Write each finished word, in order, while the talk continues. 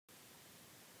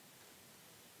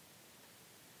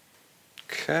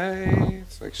Okay,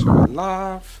 let's make sure we're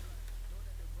live.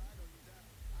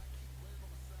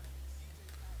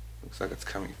 Looks like it's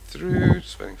coming through.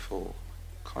 Just waiting for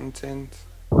content.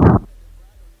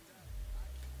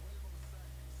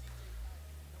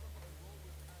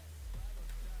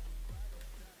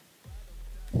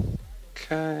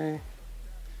 Okay.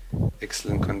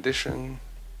 Excellent condition.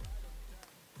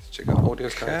 Let's check out audio.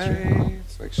 Okay.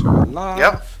 Let's make sure we're live.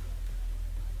 Yep.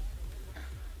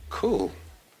 Cool.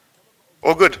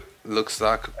 All good. Looks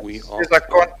like we are. I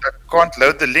can't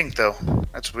load the link though.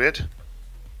 That's weird.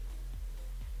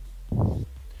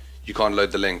 You can't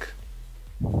load the link.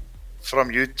 From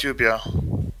YouTube, yeah.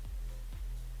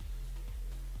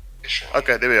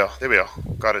 Okay, there we are. There we are.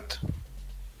 Got it.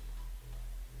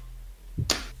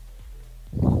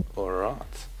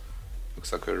 Alright.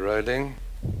 Looks like we're rolling.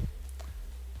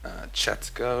 Chat's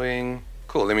going.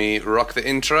 Cool, let me rock the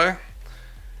intro.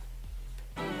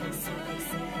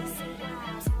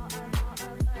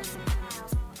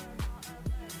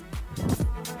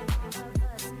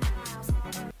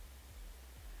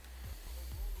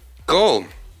 Cool.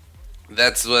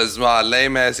 That was my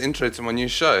lame ass intro to my new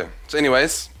show. So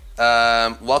anyways,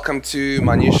 welcome to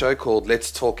my new show called Let's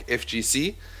Talk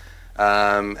FGC.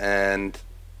 And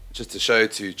just a show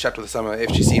to chat with some of our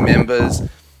FGC members.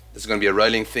 This is going to be a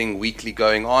rolling thing, weekly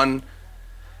going on.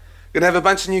 Going to have a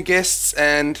bunch of new guests,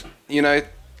 and you know,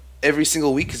 every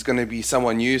single week is going to be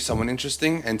someone new, someone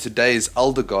interesting. And today's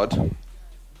Elder God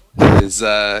is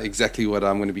exactly what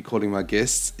I'm going to be calling my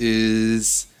guests.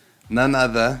 Is none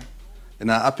other than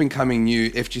our up-and-coming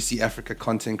new FGC Africa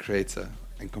content creator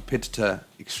and competitor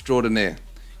extraordinaire.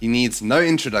 He needs no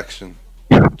introduction.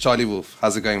 Charlie Wolf,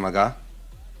 how's it going, my guy?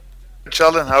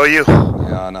 Sheldon, how are you?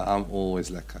 Yeah, no, I'm always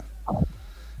lekker.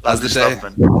 How's the day?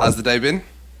 How's the day been?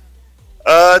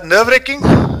 Nerve-wracking.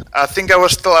 I think I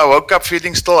woke up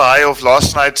feeling still high of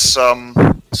last night's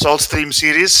Soul Stream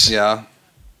series. Yeah.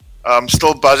 I'm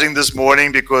still buzzing this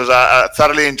morning because I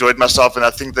thoroughly enjoyed myself, and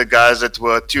I think the guys that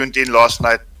were tuned in last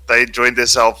night, they enjoyed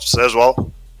themselves as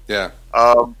well. Yeah.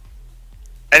 And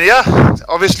yeah,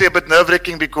 obviously a bit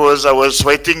nerve-wracking because I was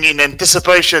waiting in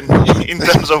anticipation in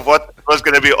terms of what was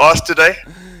going to be asked today.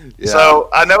 Yeah. So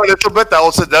I know a little bit. I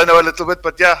also don't know a little bit,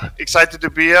 but yeah, excited to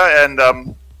be here, and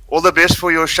all the best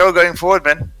for your show going forward,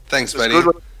 man. Thanks, buddy.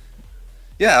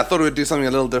 Yeah, I thought we'd do something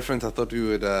a little different. I thought we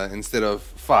would, instead of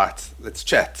fight, let's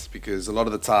chat, because a lot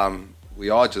of the time we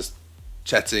are just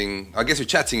chatting. I guess we're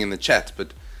chatting in the chat,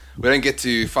 but we don't get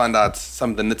to find out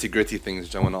some of the nitty-gritty things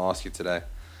which I want to ask you today.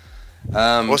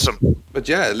 Awesome. But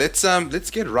yeah,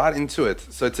 let's get right into it.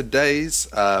 So today's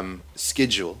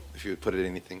schedule, if you would put it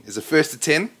anything, is a first to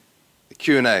 10, a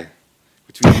Q&A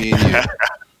between me and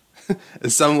you. A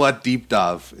somewhat deep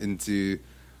dive into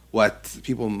what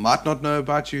people might not know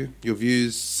about you, your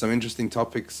views, some interesting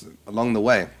topics along the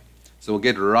way. So we'll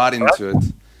get right into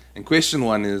it. And question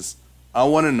one is, I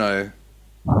want to know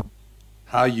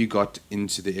how you got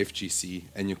into the FGC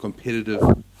and your competitive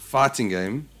fighting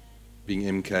game, being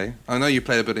MK. I know you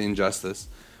played a bit of Injustice,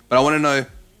 but I want to know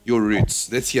your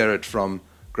roots. Let's hear it from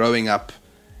growing up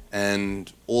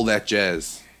and all that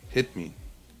jazz. Hit me.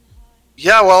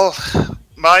 Yeah, well,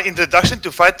 my introduction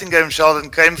to fighting games, Sheldon,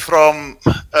 came from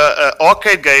an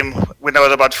arcade game when I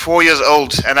was about 4 years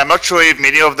old. And I'm not sure if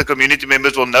many of the community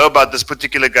members will know about this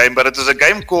particular game, but it was a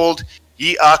game called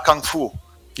Yi Kung Fu.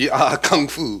 Yi Kung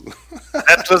Fu.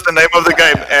 That was the name of the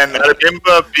game. And I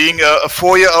remember being a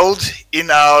 4-year-old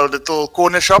in our little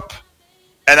corner shop.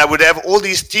 And I would have all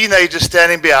these teenagers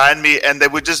standing behind me, and they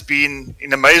would just be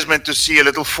in amazement to see a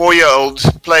little 4-year-old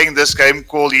playing this game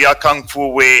called Yi Kung Fu,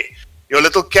 where your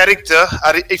little character,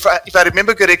 if I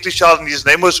remember correctly, Sheldon, his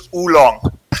name was Oolong.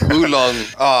 Oolong.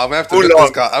 Oh, I'm going to have to look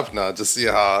this guy up now to see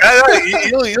how...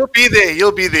 You'll be there.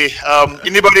 You'll be there.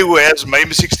 Anybody who has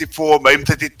MAME 64, MAME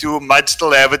 32 might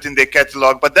still have it in their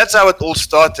catalog. But that's how it all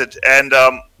started. And,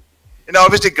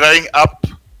 obviously growing up,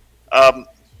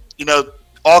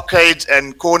 arcades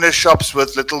and corner shops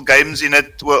with little games in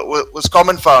it was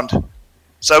common found.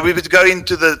 So we would go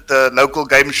into the local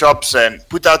game shops and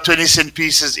put our 20-cent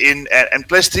pieces in and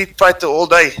play Street Fighter all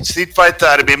day. Street Fighter,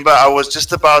 I remember I was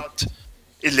just about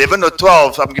 11 or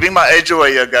 12. I'm giving my age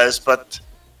away here, guys. But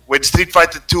when Street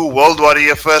Fighter 2 World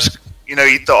Warrior first,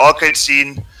 hit the arcade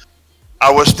scene,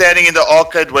 I was standing in the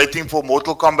arcade waiting for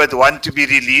Mortal Kombat 1 to be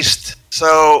released.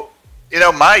 So,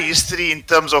 my history in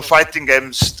terms of fighting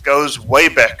games goes way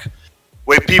back,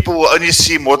 where people will only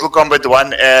see Mortal Kombat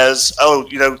 1 as,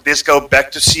 let's go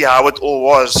back to see how it all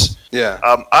was. Yeah.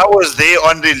 I was there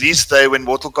on release day when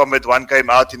Mortal Kombat 1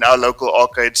 came out in our local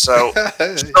arcade, so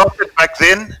started back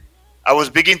then. I was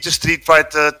big into Street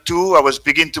Fighter 2. I was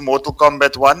big into Mortal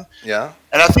Kombat 1. Yeah.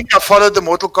 And I think I followed the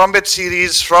Mortal Kombat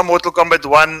series from Mortal Kombat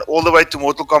 1 all the way to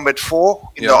Mortal Kombat 4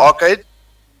 in the arcade.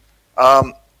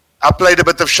 I played a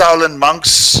bit of Shaolin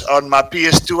Monks on my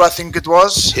PS2, I think it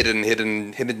was.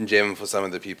 Hidden gem for some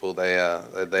of the people. They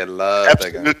love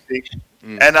absolutely. That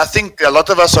game. And I think a lot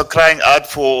of us are crying out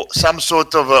for some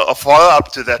sort of a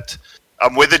follow-up to that.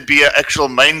 Whether it be an actual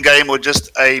main game or just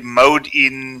a mode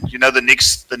in, the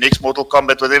next Mortal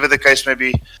Kombat, whatever the case may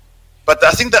be. But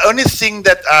I think the only thing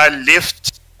that I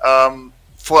left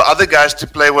for other guys to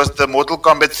play was the Mortal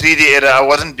Kombat 3D era. I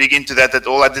wasn't big into that at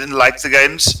all. I didn't like the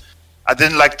games. I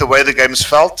didn't like the way the games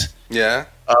felt. Yeah.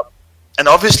 And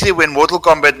obviously when Mortal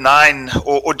Kombat 9,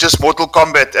 or just Mortal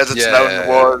Kombat as it's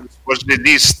known, was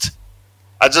released,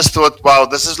 I just thought, wow,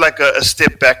 this is like a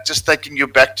step back, just taking you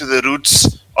back to the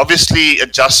roots. Obviously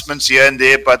adjustments here and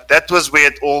there, but that was where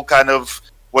it all kind of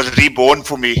was reborn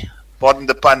for me. Pardon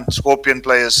the pun, Scorpion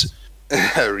players.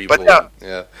 Reborn,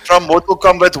 but from Mortal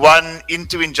Kombat 1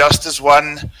 into Injustice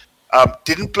 1,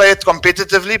 didn't play it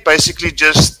competitively, basically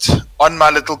just on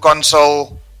my little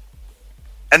console.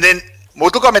 And then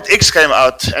Mortal Kombat X came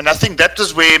out, and I think that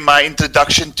was where my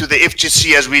introduction to the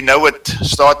FGC as we know it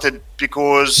started,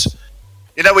 because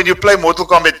when you play Mortal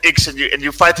Kombat X and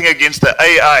you're fighting against the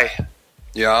AI,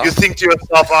 you think to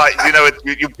yourself,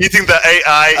 you're beating the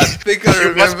AI. I think I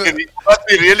remember. You must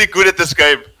be really good at this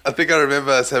game. I think I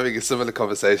remember us having a similar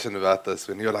conversation about this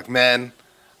when you were like, man,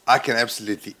 I can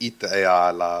absolutely eat the AI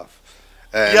alive.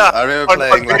 And I remember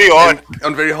playing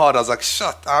on very hard. I was like,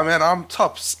 shut, man, I'm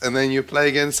tops. And then you play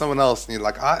against someone else and you're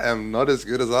like, I am not as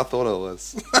good as I thought I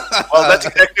was. Well, that's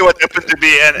exactly what happened to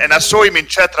me. And I saw him in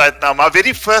chat right now. My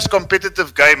very first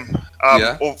competitive game,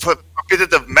 or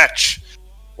competitive match,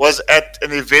 was at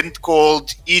an event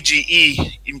called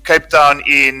EGE in Cape Town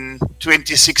in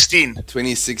 2016.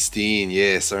 2016,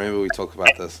 yes. I remember we talked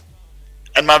about this.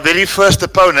 And my very first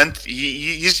opponent,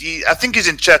 I think he's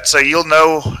in chat, so you'll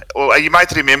know, or you might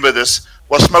remember this,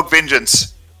 was Smoke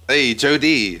Vengeance. Hey, Joe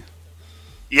D.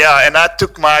 Yeah, and I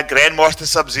took my Grandmaster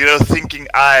Sub-Zero thinking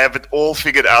I have it all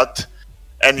figured out.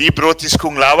 And he brought his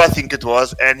Kung Lao, I think it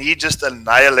was, and he just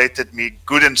annihilated me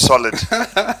good and solid.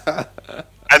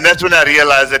 And that's when I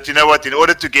realized that, in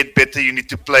order to get better, you need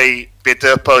to play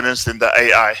better opponents than the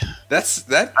AI.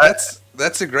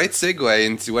 That's a great segue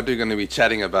into what we're going to be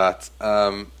chatting about.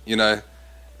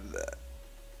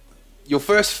 Your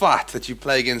first fight that you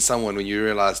play against someone when you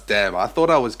realize, damn, I thought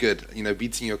I was good.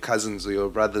 Beating your cousins or your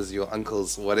brothers, your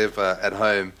uncles, whatever at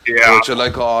home, or at your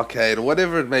local arcade, or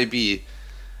whatever it may be,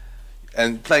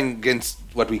 and playing against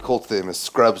what we call them as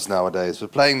scrubs nowadays.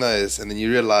 But playing those, and then you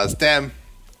realize, damn,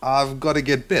 I've got to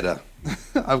get better.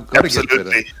 I've got to get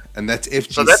better, and that's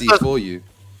FGC for you.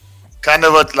 Kind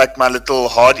of like my little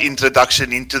hard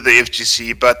introduction into the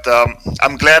FGC, but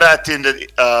I'm glad I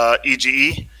attended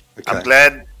EGE. Okay. I'm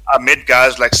glad I met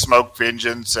guys like Smoke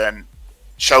Vengeance and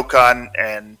Shokan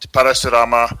and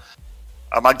Parasurama.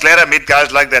 I'm glad I met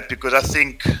guys like that, because I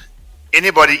think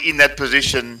anybody in that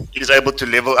position is able to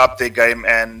level up their game,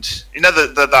 and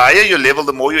the higher you level,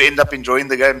 the more you end up enjoying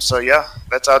the game. So yeah,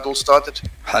 that's how it all started.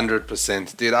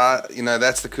 100%, dude.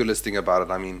 That's the coolest thing about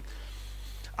it. I mean,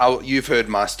 you've heard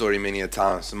my story many a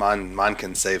time, so mine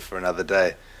can save for another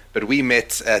day. But we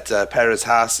met at Paris'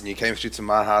 house, and you came through to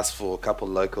my house for a couple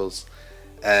of locals.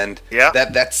 And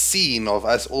that scene of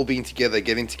us all being together,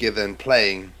 getting together and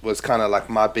playing was kind of like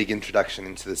my big introduction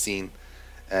into the scene.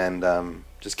 And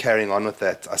just carrying on with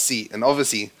that, I see. And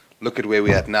obviously, look at where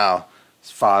we're at now.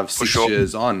 It's 5-6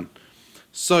 years on.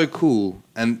 So cool.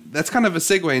 And that's kind of a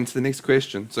segue into the next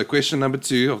question. So question number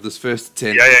 2 of this first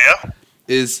 10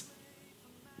 is,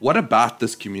 what about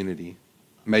this community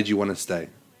made you want to stay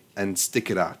and stick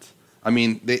it out? I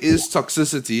mean, there is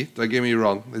toxicity, don't get me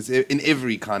wrong. There's in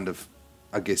every kind of,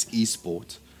 I guess,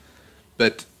 esport.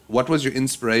 But what was your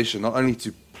inspiration, not only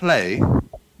to play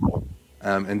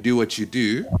and do what you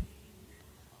do,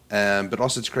 but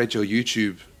also to create your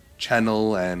YouTube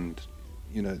channel and,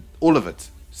 all of it.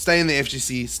 Stay in the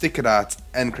FGC, stick it out,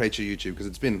 and create your YouTube, because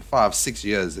it's been 5-6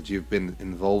 years that you've been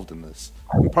involved in this.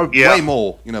 Probably way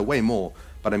more.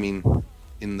 But I mean,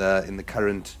 in the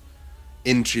current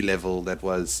entry level that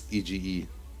was EGE.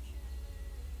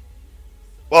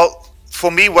 Well,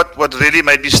 for me, what really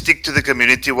made me stick to the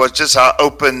community was just how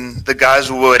open the guys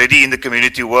who were already in the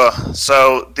community were.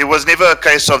 So there was never a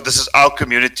case of this is our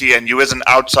community and you as an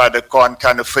outsider can't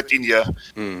kind of fit in here.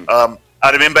 I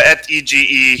remember at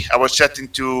EGE, I was chatting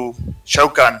to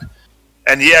Shokan,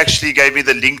 and he actually gave me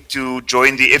the link to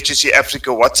join the FGC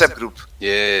Africa WhatsApp group.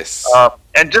 Yes.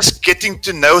 and just getting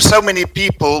to know so many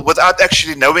people without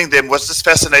actually knowing them was just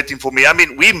fascinating for me. I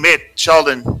mean, we met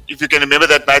Sheldon, if you can remember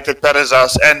that night at Paris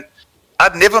House, and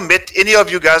I'd never met any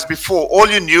of you guys before. All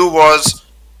you knew was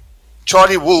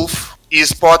Charlie Wolf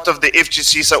is part of the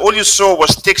FGC, so all you saw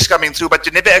was text coming through, but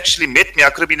you never actually met me. I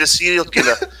could have been a serial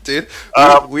killer. Dude,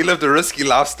 we lived a risky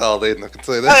lifestyle then, I can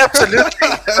tell you Yeah, that. absolutely.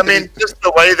 I mean, just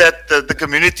the way that the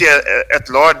community at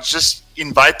large just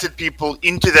invited people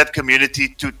into that community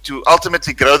to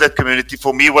ultimately grow that community,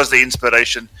 for me, was the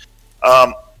inspiration.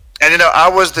 And, I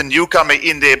was the newcomer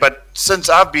in there, but since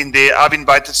I've been there, I've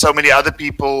invited so many other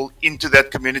people into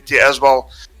that community as well.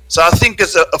 So I think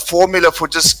it's a formula for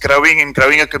just growing a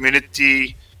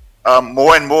community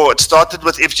more and more. It started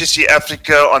with FGC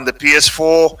Africa on the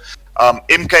PS4.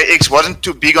 MKX wasn't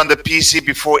too big on the PC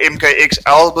before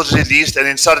MKXL was released, and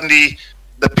then suddenly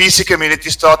the PC community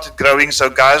started growing. So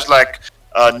guys like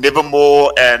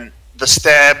Nevermore and the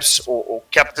Stabs or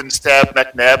Captain Stab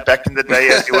McNabb back in the day,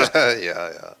 as he was,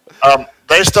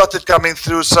 they started coming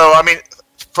through. So I mean,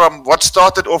 from what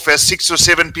started off as 6 or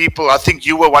 7 people, I think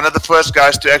you were one of the first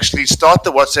guys to actually start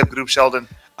the WhatsApp group, Sheldon.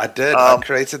 I did. I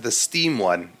created the Steam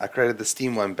one. Back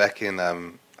in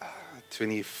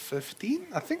 2015,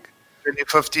 I think.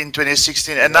 2015,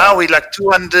 2016. And now we're like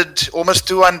 200, almost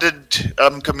 200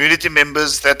 community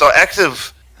members that are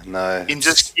active in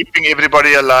just keeping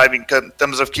everybody alive, in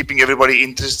terms of keeping everybody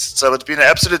interested. So it's been an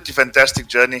absolutely fantastic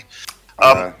journey.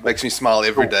 Makes me smile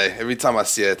every day. Every time I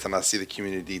see it and I see the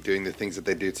community doing the things that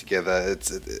they do together,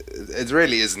 it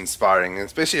really is inspiring,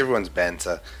 especially everyone's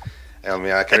banter. I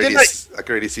mean, I can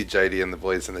already see JD and the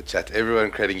boys in the chat. Everyone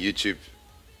creating YouTube.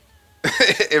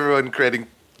 Everyone creating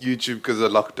YouTube because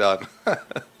of lockdown.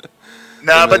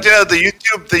 No, but the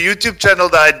YouTube channel,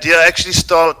 the idea actually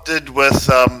started with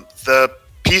the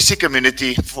PC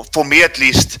community, for me at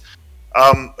least.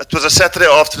 It was a Saturday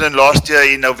afternoon last year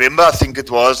in November, I think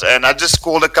it was, and I just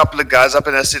called a couple of guys up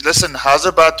and I said, listen, how's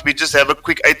about we just have a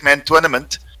quick 8-man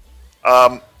tournament,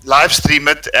 live stream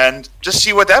it, and just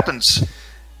see what happens.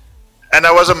 And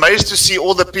I was amazed to see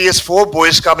all the PS4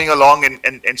 boys coming along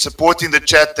and supporting the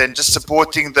chat and just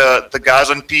supporting the guys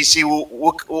on PC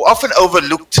who often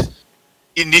overlooked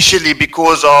initially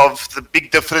because of the big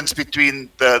difference between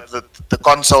the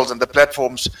consoles and the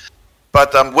platforms.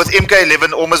 But with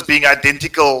MK11 almost being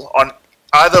identical on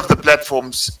either of the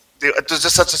platforms, it was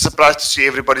just such a surprise to see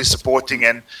everybody supporting.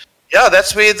 And yeah,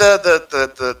 that's where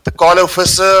the Carlo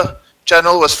Visser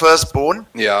channel was first born.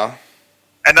 Yeah.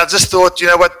 And I just thought, you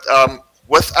know what,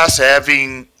 with us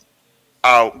having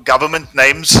our government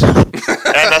names and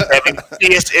us having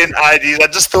PSN IDs, I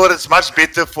just thought it's much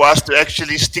better for us to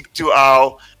actually stick to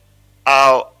our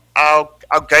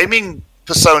gaming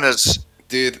personas.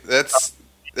 Dude,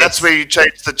 that's where you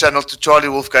changed the channel to Charlie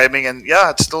Wolf Gaming, and yeah,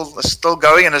 it's still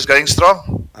going and it's going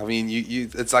strong. I mean,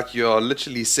 it's like you're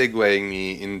literally segueing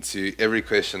me into every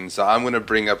question, so I'm going to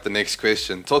bring up the next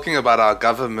question. Talking about our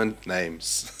government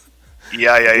names.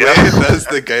 Yeah. Where does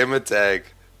the gamer tag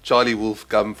Charlie Wolf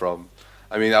come from?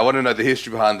 I mean, I want to know the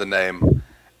history behind the name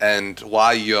and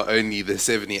why you're only the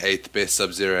 78th best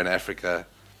Sub-Zero in Africa.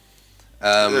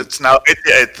 It's now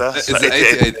 88th. Huh? It's the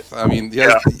 88th. I mean,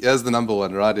 here's the number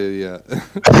one right here.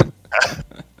 Yeah.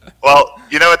 Well,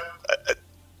 you know what?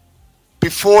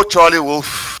 Before Charlie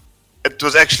Wolf, it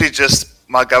was actually just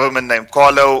my government name,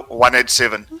 Carlo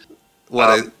 187.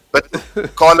 But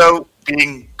Carlo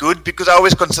being good, because I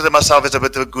always consider myself as a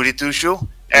bit of a goody two-shoe,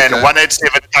 and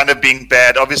 187 kind of being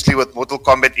bad, obviously with Mortal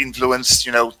Kombat influence,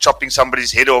 chopping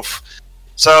somebody's head off.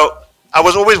 So I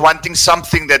was always wanting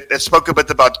something that spoke a bit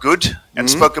about good and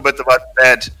spoke a bit about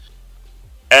bad.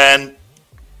 And,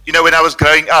 when I was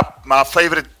growing up, my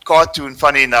favorite cartoon,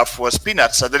 funny enough, was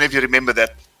Peanuts. I don't know if you remember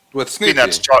that. With Snoopy?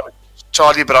 Peanuts,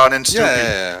 Charlie Brown and Snoopy.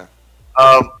 Yeah.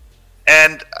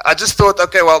 And I just thought,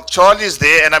 okay, well, Charlie's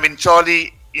there. And I mean,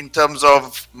 Charlie, in terms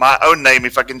of my own name,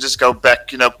 if I can just go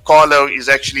back, Carlo is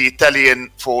actually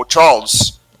Italian for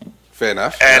Charles. Fair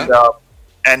enough.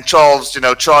 And Charles,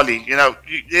 Charlie,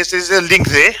 there's a link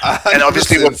there. And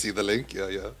obviously, see the link.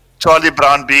 Yeah. Charlie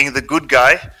Brown being the good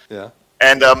guy. Yeah.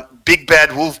 And Big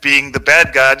Bad Wolf being the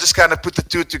bad guy. I just kind of put the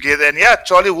two together. And yeah,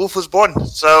 Charlie Wolf was born.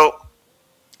 So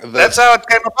that's how it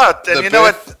came about. And the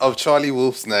birth of Charlie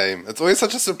Wolf's name. It's always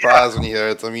such a surprise when you hear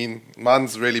it. I mean,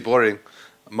 mine's really boring.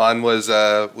 Mine was,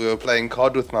 we were playing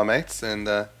COD with my mates, and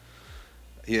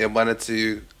he wanted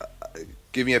to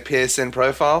give me a PSN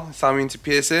profile, sign me into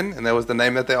PSN, and that was the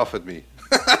name that they offered me.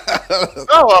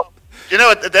 Oh, well,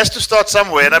 it has to start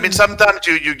somewhere. And I mean, sometimes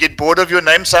you get bored of your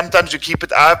name, sometimes you keep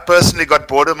it. I personally got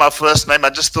bored of my first name. I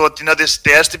just thought,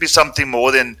 there has to be something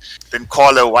more than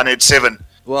Carlo 187.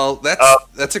 Well,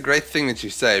 that's a great thing that you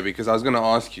say, because I was going to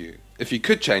ask you, if you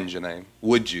could change your name,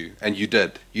 would you? And you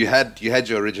did. You had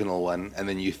your original one, and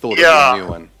then you thought of a new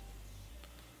one.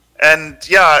 And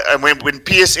when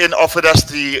PSN offered us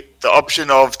the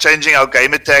option of changing our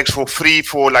gamer tags for free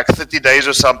for like 30 days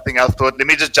or something, I thought, let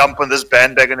me just jump on this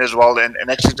bandwagon as well and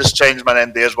actually just change my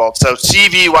name there as well. So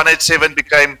CV187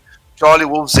 became Charlie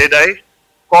Wolf ZA.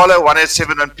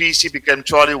 Carlo187 on PC became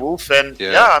Charlie Wolf, and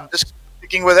I'm just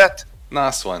sticking with that.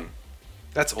 Nice one.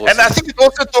 That's awesome. And I think it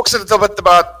also talks a little bit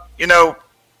about,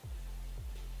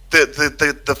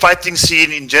 the fighting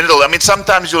scene in general. I mean,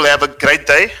 sometimes you'll have a great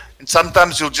day, and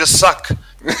sometimes you'll just suck.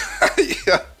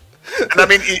 Yeah. And I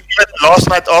mean, even last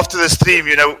night after the stream,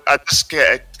 I just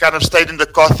kind of stayed in the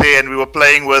cafe, and we were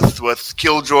playing with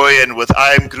Killjoy and with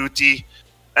I Am Grootty,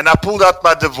 and I pulled out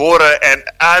my Devourer and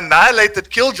I annihilated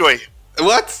Killjoy.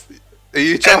 What? Are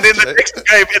you and then the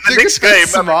next game,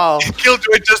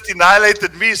 Killjoy just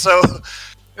annihilated me. So,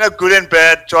 good and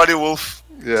bad, Charlie Wolf.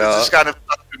 Yeah. It's just kind of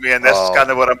stuck to me, and that's kind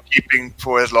of what I'm keeping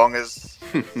for as long as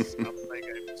I play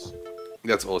games.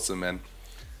 That's awesome, man.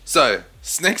 So,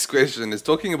 next question is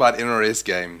talking about NRS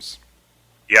games.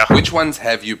 Yeah. Which ones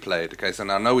have you played? Okay, so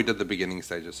now I know we did the beginning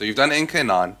stages. So you've done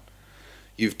NK9.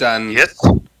 You've done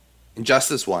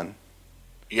Injustice 1.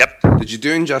 Yep. Did you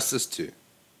do Injustice 2?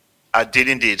 I did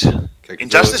indeed. Okay,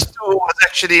 Injustice 2 was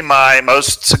actually my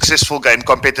most successful game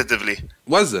competitively.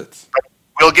 Was it? But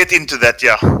we'll get into that,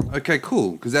 yeah. Okay,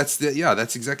 cool. Because that's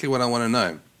exactly what I want to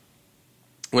know.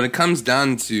 When it comes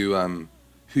down to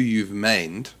who you've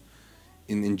mained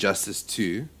in Injustice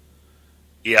 2,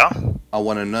 I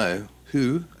want to know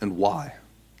who and why.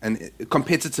 And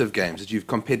competitive games that you've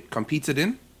competed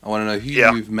in, I want to know who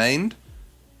you've mained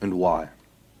and why.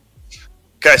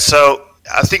 Okay, so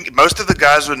I think most of the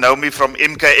guys who know me from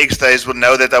MKX days will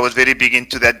know that I was very big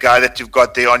into that guy that you've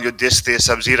got there on your desk there,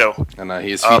 Sub-Zero. I know,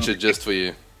 he is featured just for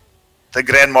you. The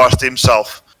Grandmaster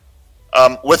himself.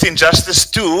 With Injustice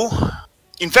 2,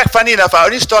 in fact, funny enough, I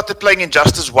only started playing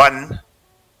Injustice 1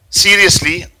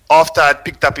 seriously after I'd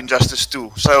picked up Injustice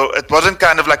 2. So it wasn't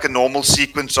kind of like a normal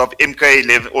sequence of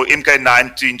MK11 or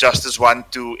MK9 to Injustice 1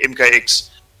 to MKX.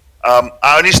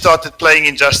 I only started playing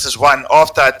Injustice 1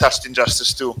 after I touched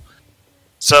Injustice 2.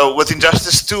 So with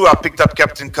Injustice 2, I picked up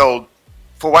Captain Cold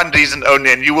for one reason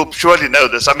only, and you will surely know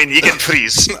this. I mean, he can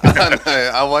freeze. I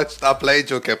know. I played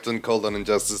your Captain Cold on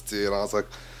Injustice 2, and I was like,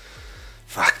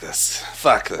 fuck this.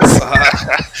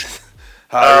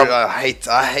 I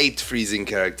hate freezing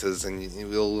characters, and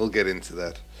we'll get into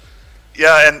that.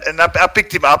 Yeah, and I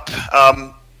picked him up.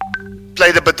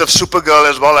 Played a bit of Supergirl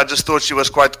as well. I just thought she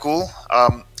was quite cool.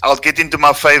 I'll get into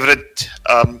my favorite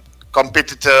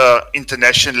competitor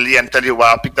internationally and tell you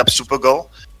why I picked up Supergirl.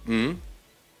 Mm-hmm.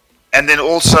 And then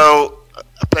also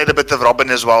I played a bit of Robin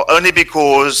as well, only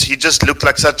because he just looked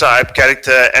like such a hype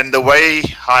character, and the way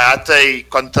Hayate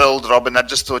controlled Robin, I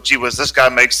just thought, gee whiz, this guy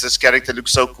makes this character look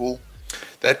so cool.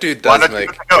 That dude does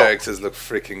make characters look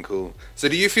freaking cool. So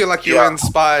do you feel like you were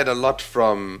inspired a lot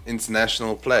from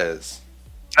international players?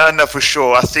 No, for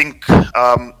sure. I think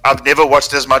I've never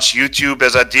watched as much YouTube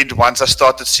as I did once I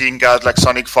started seeing guys like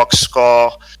Sonic Fox,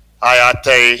 Scar,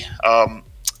 Hayate,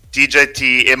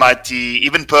 DJT, MIT,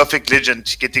 even Perfect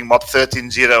Legend getting Mob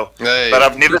 13-0. Hey. But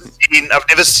I've never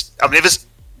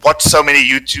watched so many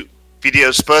YouTube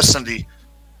videos personally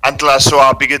until I saw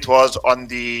how big it was on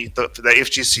the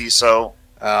FGC. So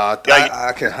I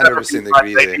can 100%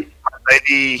 agree there.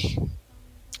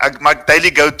 My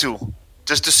daily go-to,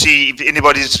 just to see if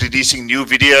anybody's releasing new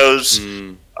videos.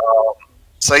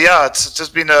 So yeah, it's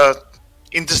just been a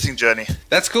interesting journey.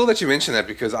 That's cool that you mentioned that,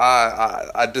 because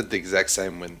I did the exact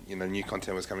same when new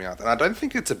content was coming out, and I don't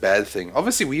think it's a bad thing.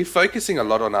 Obviously, we're focusing a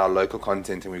lot on our local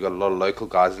content, and we've got a lot of local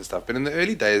guys and stuff. But in the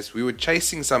early days, we were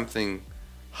chasing something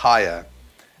higher,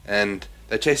 and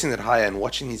they're chasing that higher and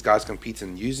watching these guys compete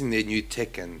and using their new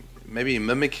tech and maybe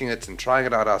mimicking it and trying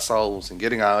it out ourselves and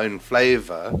getting our own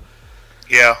flavor.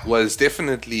 Yeah, was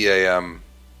definitely a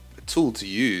tool to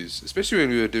use, especially when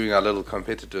we were doing our little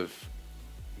competitive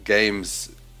games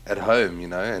at home,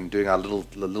 and doing our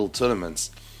little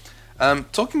tournaments.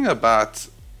 Talking about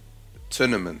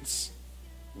tournaments,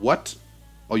 what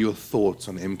are your thoughts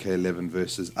on MK11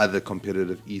 versus other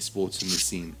competitive esports in the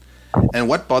scene? And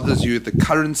what bothers you at the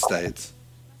current state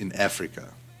in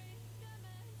Africa?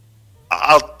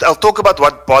 I'll talk about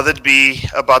what bothered me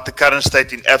about the current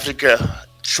state in Africa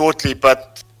shortly,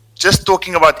 but just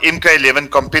talking about MK11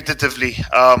 competitively,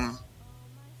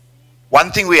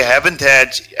 one thing we haven't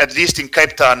had, at least in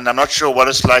Cape Town, and I'm not sure what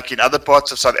it's like in other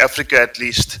parts of South Africa at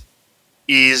least,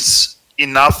 is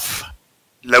enough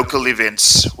local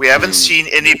events. We haven't seen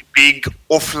any big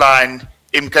offline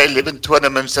MK11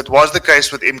 tournaments. That was the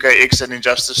case with MKX and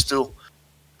Injustice 2.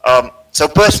 So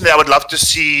personally, I would love to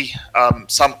see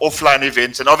some offline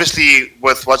events, and obviously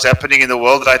with what's happening in the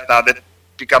world right now, that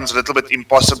becomes a little bit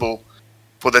impossible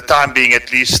for the time being,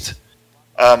 at least.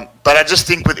 But I just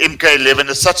think with MK11,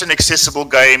 it's such an accessible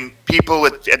game. People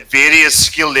at various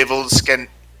skill levels can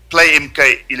play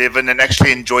MK11 and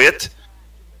actually enjoy it.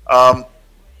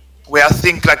 Where I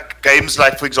think like games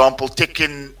like, for example,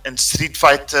 Tekken and Street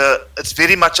Fighter, it's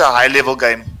very much a high-level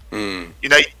game. You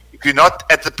know, if you're not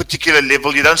at the particular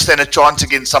level, you don't stand a chance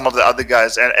against some of the other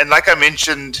guys. And like I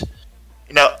mentioned,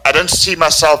 you know, I don't see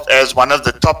myself as one of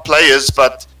the top players,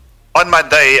 but on my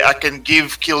day, I can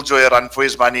give Killjoy a run for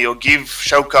his money or give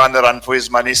Shao Kahn a run for his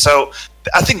money. So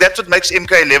I think that's what makes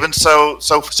MK11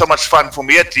 so much fun, for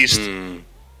me at least.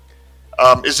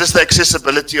 Is just the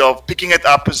accessibility of picking it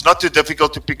up. It's not too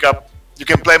difficult to pick up. You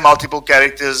can play multiple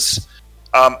characters,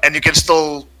 and you can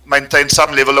still maintain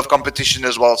some level of competition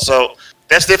as well. So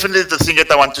that's definitely the thing that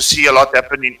I want to see a lot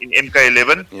happen in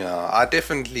MK11. Yeah, I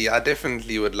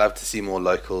definitely would love to see more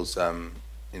locals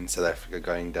in South Africa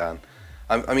going down.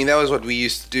 I mean, that was what we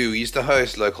used to do. We used to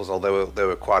host locals, although they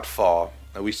were quite far.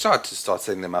 And we started to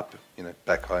setting them up, you know,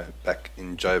 back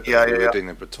in Joburg. We were doing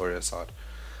the Pretoria side.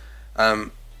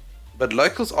 But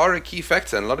locals are a key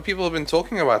factor, and a lot of people have been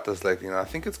talking about this lately. And I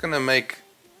think it's going to make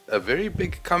a very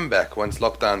big comeback once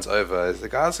lockdown's over, as the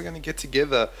guys are going to get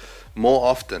together more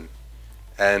often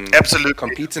and absolutely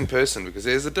compete in person, because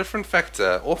there's a different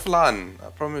factor. Offline,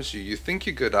 I promise you, you think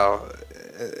you're good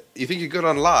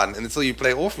online, and until you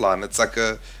play offline,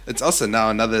 it's also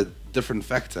now another different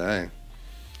factor, eh?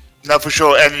 No, for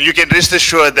sure. And you can rest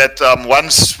assured that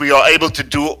once we are able to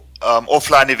do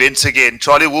offline events again,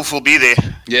 Charlie Wolf will be there.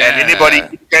 Yeah. And anybody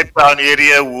in the Cape Town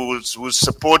area who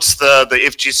supports the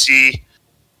FGC,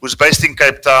 who's based in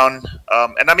Cape Town.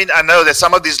 And I mean, I know that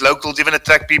some of these locals even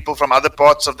attract people from other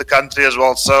parts of the country as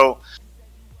well. So,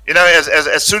 you know,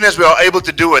 as soon as we are able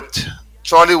to do it,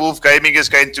 Charlie Wolf Gaming is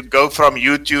going to go from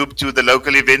YouTube to the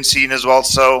local event scene as well.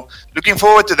 So looking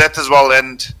forward to that as well.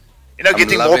 And, you know,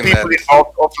 getting more people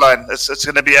involved offline. It's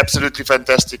going to be absolutely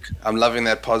fantastic. I'm loving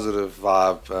that positive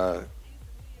vibe,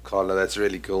 Carla. That's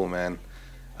really cool, man.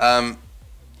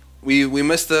 We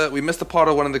missed a part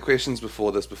of one of the questions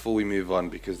before we move on,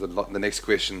 because the next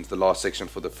question's the last section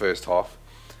for the first half.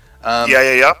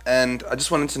 Yeah. And I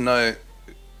just wanted to know,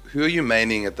 who are you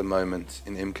maining at the moment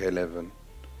in MK11,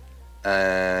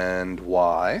 and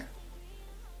why?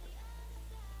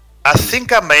 I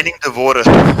think I'm maining Devora.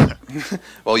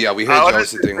 Well, yeah, we heard you're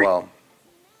also doing well.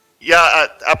 Yeah,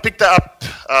 I picked her up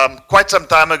quite some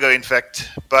time ago, in fact,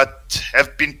 but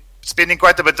have been spending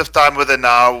quite a bit of time with her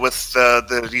now with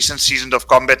the recent season of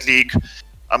Combat League.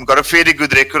 Got a fairly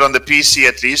good record on the PC,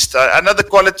 at least. I know the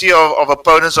quality of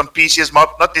opponents on PC is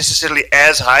not necessarily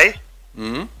as high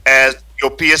as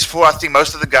your PS4. I think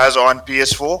most of the guys are on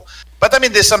PS4. But I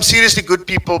mean, there's some seriously good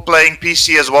people playing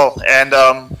PC as well. And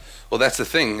well, that's the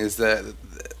thing, is that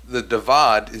the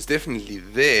divide is definitely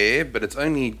there, but it's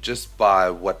only just by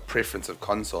what preference of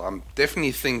console. I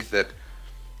definitely think that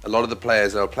a lot of the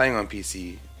players that are playing on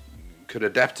PC could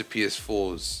adapt to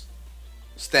PS4's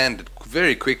standard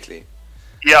very quickly.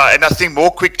 Yeah, and I think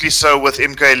more quickly so with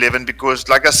MK11, because,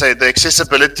 like I say, the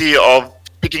accessibility of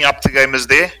picking up the game is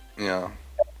there. Yeah.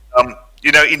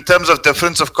 You know, in terms of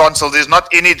difference of console, there's not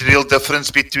any real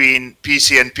difference between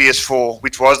PC and PS4,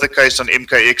 which was the case on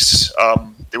MKX.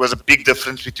 There was a big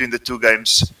difference between the two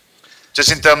games,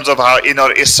 just in terms of how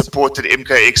NRS supported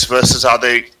MKX versus how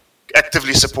they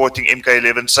actively supporting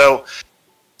MK11. So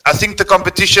I think the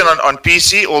competition on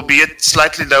PC, albeit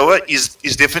slightly lower, is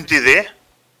definitely there.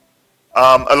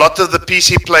 A lot of the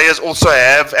PC players also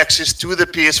have access to the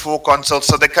PS4 console,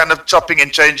 so they're kind of chopping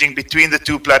and changing between the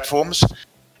two platforms.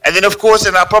 And then, of course,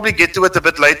 and I'll probably get to it a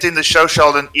bit later in the show,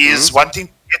 Sheldon, is wanting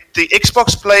to get the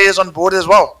Xbox players on board as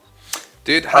well.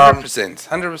 Dude,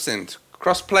 100%.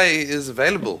 Crossplay is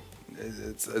available.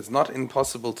 It's not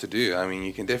impossible to do. I mean,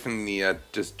 you can definitely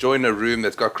just join a room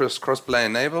that's got crossplay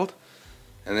enabled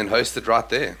and then host it right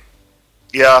there.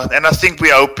 Yeah, and I think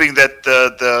we're hoping that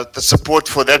the support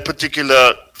for that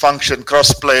particular function,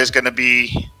 crossplay, is going to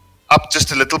be up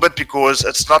just a little bit, because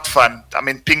it's not fun. I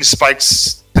mean, ping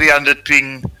spikes, 300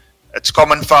 ping, it's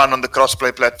common found on the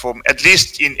crossplay platform, at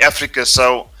least in Africa.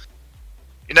 So,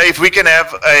 you know, if we can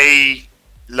have a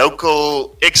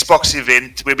local Xbox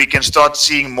event where we can start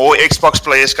seeing more Xbox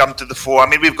players come to the fore. I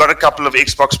mean, we've got a couple of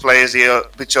Xbox players here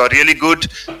which are really good.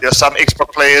 There are some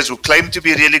Xbox players who claim to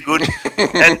be really good.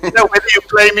 And, you know, whether you're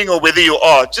claiming or whether you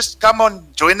are, just come on,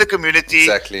 join the community,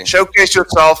 exactly. Showcase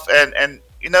yourself, and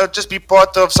you know, just be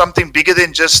part of something bigger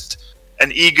than just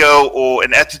an ego or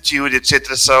an attitude,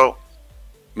 etc. So,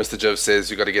 Mr. Jove says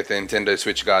you got to get the Nintendo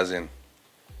Switch guys in.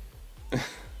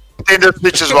 Nintendo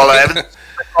Switch as well. I haven't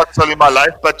played console in my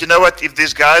life, but you know what? If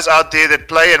there's guys out there that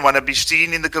play and want to be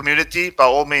seen in the community, by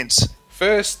all means.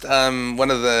 First,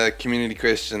 one of the community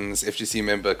questions, FGC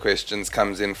member questions,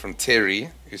 comes in from Terry,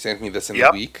 who sent me this in the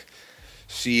week.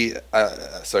 He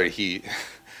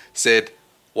said,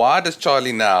 "Why does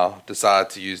Charlie now decide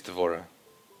to use Devora?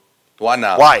 Why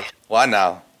now? Why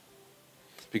now?"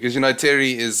 Because,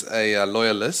 Terry is a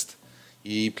loyalist.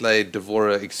 He played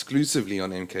Devora exclusively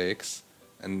on MKX.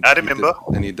 And I remember.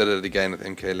 He did it again with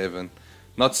MK11.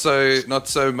 Not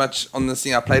so much on the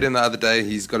scene. I played him the other day.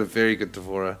 He's got a very good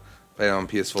Devora. Played him on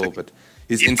PS4, but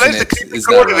his internet is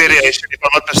now variation, if I'm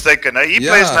not mistaken. He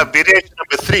plays now variation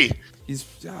number 3.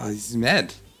 He's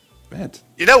mad.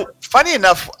 Funny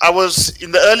enough, I was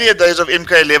in the earlier days of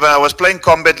MK11. I was playing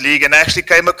Combat League, and I actually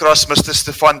came across Mr.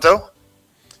 Stefanto.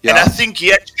 Yeah. And I think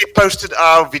he actually posted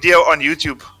our video on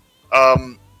YouTube.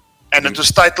 And it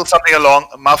was titled something along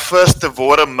 "My First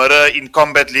Devora Mirror in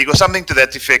Combat League" or something to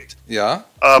that effect. Yeah.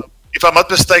 If I'm not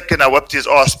mistaken, I whipped his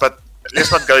ass, but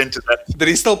let's not go into that. Did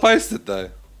he still post it though?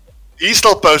 He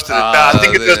still posted it. I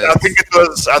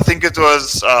think it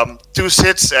was 2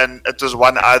 sets, and it was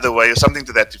one either way or something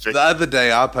to that effect. The other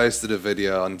day, I posted a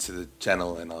video onto the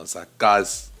channel, and I was like,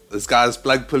 "Guys, this guy's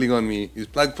plug pulling on me. He's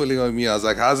plug pulling on me." I was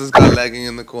like, "How's this guy lagging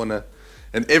in the corner?"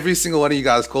 And every single one of you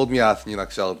guys called me out, and you're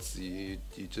like, "Schultz, you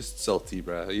just salty,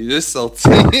 bro. You just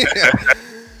salty."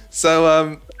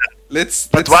 So let's.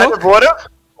 But why Devora?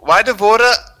 Why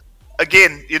Devora?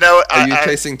 Again, Are you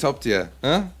chasing top tier?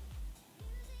 Huh?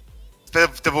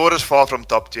 Devora's far from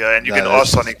top tier, and you can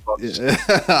ask Sonic Fox. Yeah.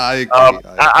 I agree.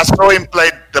 I saw him play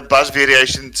the Buzz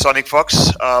variation Sonic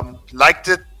Fox. Liked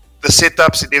it, the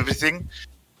setups and everything.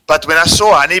 But when I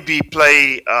saw Honeybee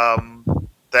play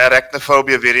the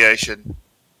Arachnophobia variation,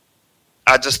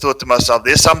 I just thought to myself,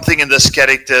 there's something in this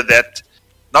character that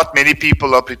not many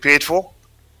people are prepared for.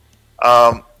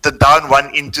 The down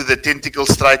one into the tentacle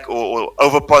strike or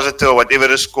ovipositor or whatever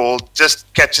it's called just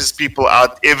catches people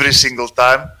out every single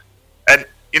time. And,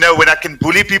 when I can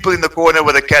bully people in the corner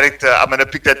with a character, I'm going to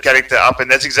pick that character up. And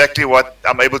that's exactly what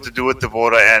I'm able to do with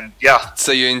Devora. And, yeah.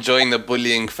 So you're enjoying the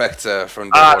bullying factor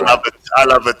from Devora? I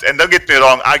love it. And don't get me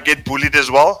wrong, I get bullied as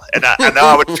well. And I know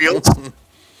how it feels.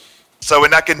 So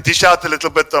when I can dish out a little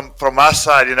bit from my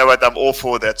side, you know what, I'm all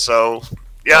for that. So,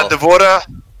 yeah, Devora,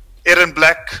 Aaron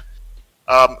Black,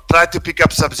 tried to pick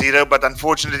up Sub-Zero, but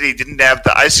unfortunately he didn't have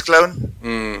the Ice Clone.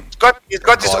 He's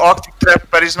got his Arctic Trap,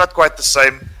 but he's not quite the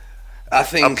same. I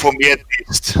think for me at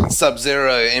least.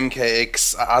 Sub-Zero,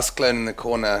 MKX, Ice Clone in the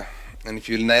corner, and if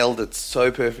you nailed it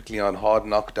so perfectly on hard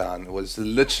knockdown, it was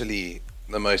literally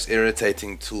the most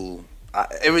irritating tool.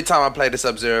 Every time I played a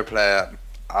Sub-Zero player,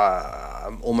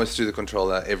 I'm almost through the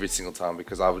controller every single time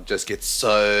because I would just get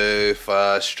so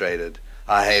frustrated.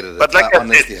 I hated it. But like I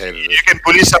honestly hated it. You can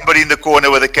bully somebody in the corner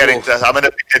with a character. I'm going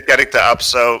to pick that character up.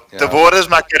 So Devora is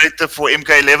my character for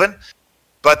MK11.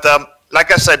 But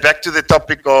like I say, back to the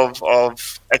topic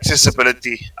of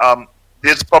accessibility.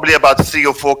 There's probably about 3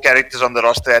 or 4 characters on the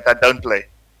roster that I don't play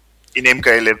in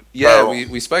MK11. Yeah, so,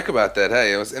 we spoke about that.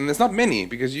 Hey, and there's not many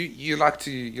because you like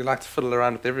to fiddle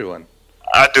around with everyone.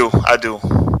 I do.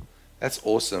 That's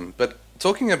awesome. But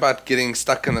talking about getting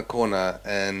stuck in the corner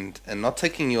and not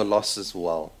taking your losses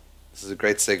well, this is a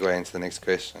great segue into the next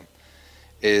question,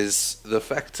 is the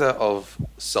factor of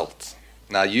salt.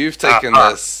 Now, you've taken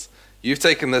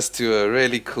this to a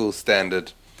really cool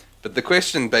standard, but the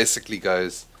question basically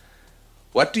goes,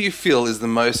 what do you feel is the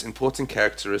most important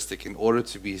characteristic in order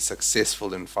to be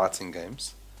successful in fighting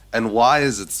games? And why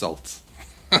is it salt?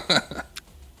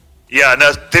 Yeah,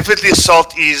 no, definitely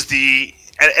salt is the...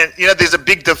 And there's a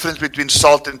big difference between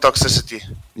salt and toxicity.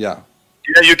 Yeah.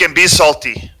 You can be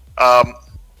salty.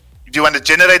 If you want to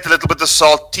generate a little bit of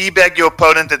salt, teabag your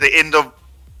opponent at the end of,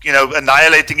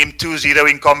 annihilating him 2-0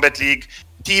 in Combat League,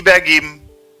 teabag him,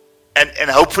 and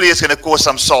hopefully it's going to cause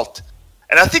some salt.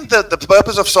 And I think that the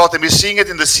purpose of salt, and we're seeing it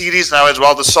in the series now as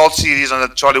well, the Salt series on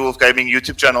the Charlie Wolf Gaming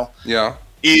YouTube channel,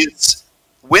 is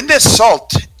when there's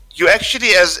salt, you actually,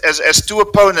 as 2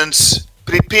 opponents,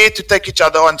 prepare to take each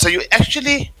other on. So you're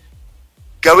actually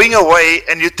going away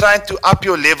and you're trying to up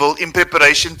your level in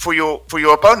preparation for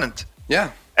your opponent.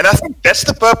 Yeah. And I think that's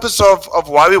the purpose of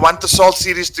why we want the Salt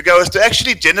series to go, is to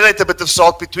actually generate a bit of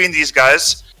salt between these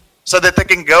guys so that they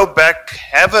can go back,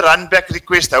 have a run back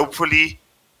request, hopefully,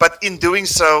 but in doing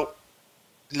so,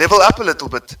 level up a little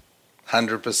bit.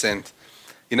 100%.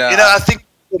 I think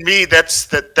for me, that's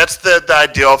the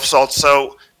idea of salt.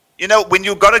 So, when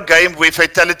you got a game where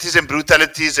fatalities and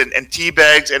brutalities and tea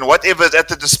bags and whatever is at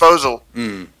the disposal,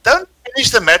 don't finish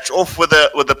the match off with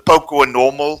a poke or a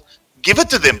normal. Give it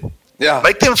to them. Yeah.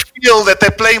 Make them feel that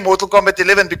they're playing Mortal Kombat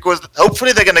 11, because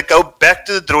hopefully they're going to go back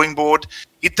to the drawing board,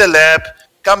 hit the lab,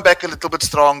 come back a little bit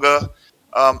stronger.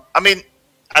 I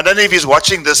don't know if he's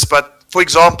watching this, but for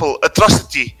example,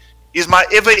 Atrocity is my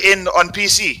ever in on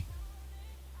PC.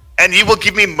 And he will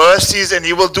give me mercies and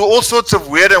he will do all sorts of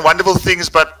weird and wonderful things,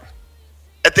 but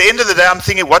at the end of the day, I'm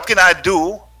thinking, what can I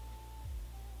do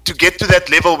to get to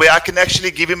that level where I can actually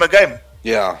give him a game?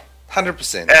 Yeah,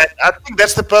 100%. And I think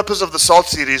that's the purpose of the Salt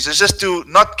series, is just to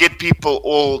not get people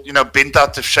all, bent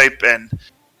out of shape and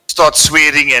start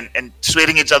swearing and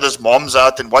swearing each other's moms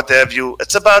out and what have you.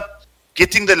 It's about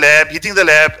hitting the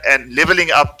lab and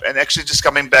leveling up and actually just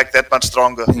coming back that much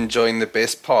stronger. Enjoying the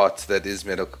best part that is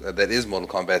Mortal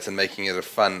Kombat and making it a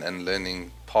fun and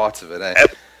learning part of it. Eh?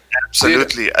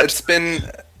 Absolutely. Dude, it's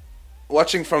been,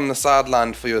 watching from the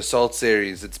sideline for your Assault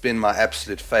series, it's been my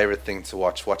absolute favorite thing to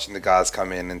watching the guys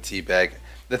come in and teabag.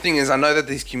 The thing is, I know that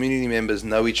these community members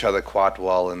know each other quite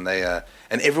well, and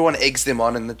and everyone eggs them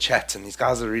on in the chat, and these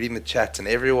guys are reading the chat, and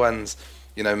everyone's,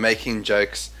 making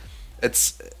jokes.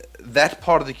 It's that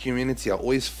part of the community I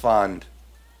always find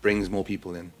brings more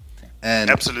people in. And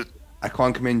absolutely. I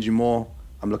can't commend you more.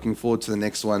 I'm looking forward to the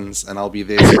next ones, and I'll be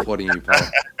there supporting you, pal.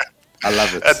 I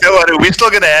love it. Don't worry, we're still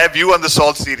going to have you on the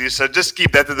Salt series, so just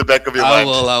keep that in the back of your mind.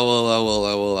 I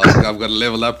will. I've got to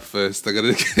level up first. I got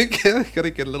to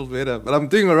get a little better. But I'm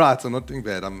doing all right. I'm not doing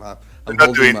bad. I'm not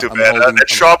doing too bad. That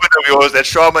Shaman of yours, that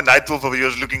Shaman Nightwolf of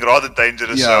yours, looking rather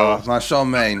dangerous. Yeah, so. my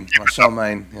Shaman.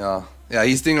 Yeah,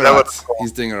 he's doing all right.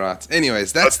 He's doing all right.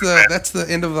 Anyways, that's the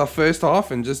end of our first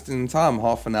half, and just in time,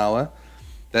 half an hour.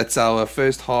 That's our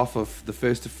first half of the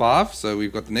first to 5. So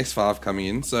we've got the next 5 coming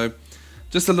in. So.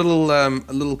 Just a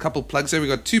little couple plugs here. We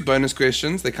got 2 bonus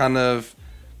questions. They're kind of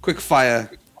quick fire,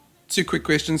 2 quick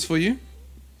questions for you,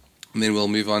 and then we'll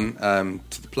move on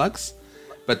to the plugs.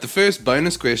 But the first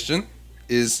bonus question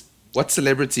is: what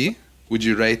celebrity would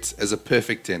you rate as a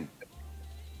perfect 10?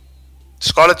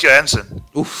 Scarlett Johansson.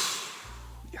 Oof.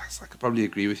 Yes, I could probably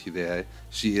agree with you there.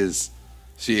 She is.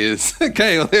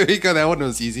 Okay, well, there we go. That one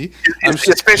was easy.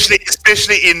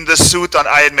 Especially in the suit on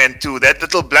Iron Man 2. That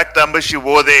little black number she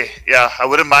wore there. Yeah, I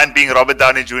wouldn't mind being Robert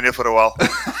Downey Jr. for a while.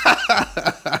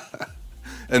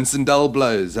 And Sindel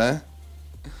blows, huh?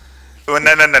 Oh,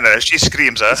 no. She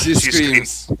screams, huh? She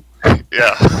screams.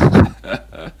 Yeah.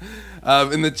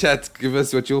 In the chat, give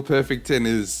us what your perfect 10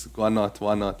 is. Why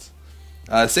not?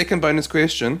 Second bonus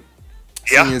question.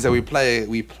 Yeah. Seeing as that we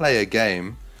play a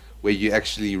game where you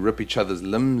actually rip each other's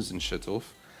limbs and shit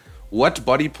off, what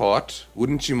body part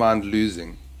wouldn't you mind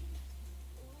losing?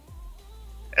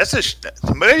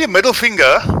 Maybe a middle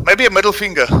finger.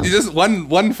 You just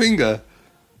one finger?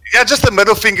 Yeah, just the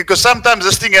middle finger, because sometimes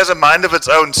this thing has a mind of its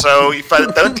own. So if I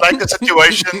don't like the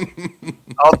situation,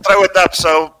 I'll throw it up.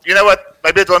 So you know what?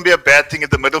 Maybe it won't be a bad thing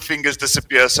if the middle fingers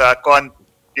disappear, so I can't,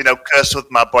 curse with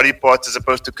my body parts as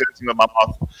opposed to cursing with my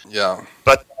mouth. Yeah.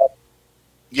 But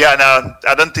yeah, no,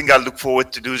 I don't think I'll look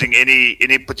forward to losing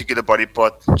any particular body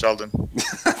part, Sheldon.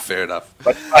 Fair enough.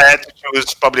 But if I had to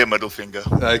choose, probably a middle finger.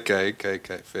 Okay,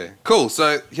 fair. Cool,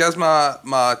 so here's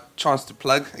my chance to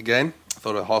plug again. I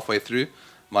thought it halfway through.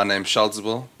 My name's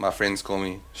Shaldzable. My friends call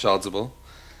me Shaldzable.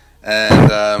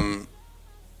 And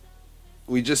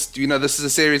we just, this is a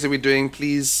series that we're doing.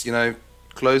 Please,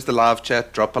 close the live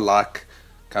chat, drop a like,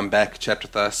 come back, chat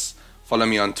with us. Follow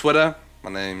me on Twitter. My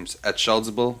name's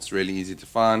 @Shaldzable. It's really easy to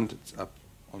find. It's up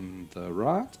on the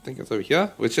right. I think it's over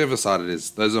here. Whichever side it is.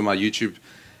 Those are my YouTube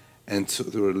and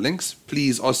Twitter links.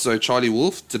 Please also, Charlie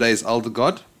Wolf, today's Elder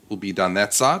God, will be down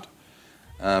that side.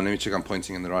 Let me check I'm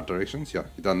pointing in the right directions. Yeah,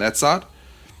 you're down that side.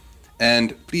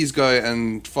 And please go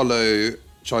and follow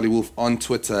Charlie Wolf on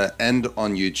Twitter and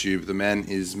on YouTube. The man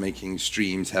is making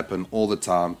streams happen all the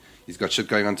time. He's got shit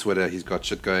going on Twitter. He's got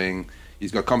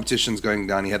competitions going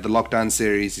down. He had the Lockdown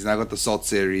series. He's now got the Salt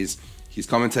series. He's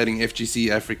commentating FGC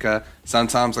Africa.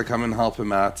 Sometimes I come and help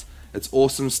him out. It's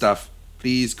awesome stuff.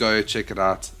 Please go check it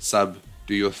out. Sub,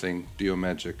 do your thing, do your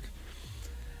magic.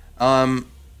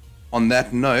 On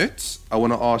that note, I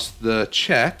want to ask the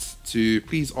chat to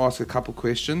please ask a couple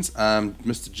questions.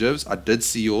 Mr. Jivs, I did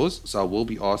see yours, so I will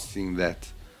be asking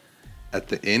that at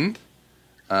the end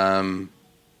of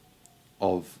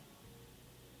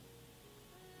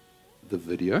the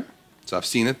video. So I've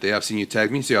seen it there. I've seen you tag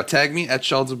me. So yeah, tag me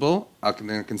 @Shaldzable. I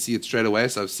can see it straight away.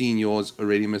 So I've seen yours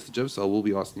already, Mr. Jivs, so I will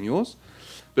be asking yours.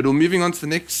 But we're moving on to the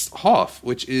next half,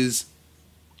 which is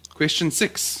question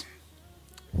 6.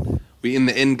 We're in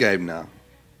the end game now.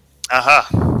 Aha.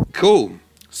 Cool.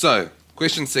 So,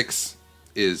 Question 6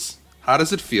 is, how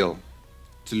does it feel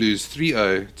to lose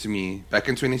 3-0 to me back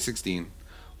in 2016?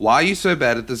 Why are you so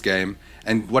bad at this game,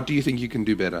 and what do you think you can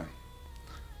do better?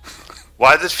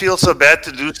 Why does it feel so bad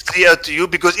to lose 3-0 to you?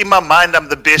 Because in my mind, I'm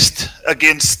the best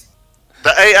against the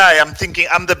AI. I'm thinking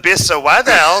I'm the best, so why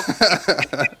the hell is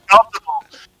it comfortable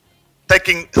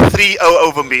taking 3-0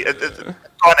 over me? It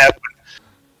can't happen.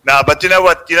 No, but you know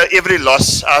what? Every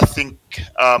loss, I think,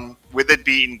 whether it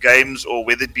be in games or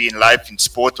whether it be in life, in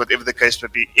sport, whatever the case may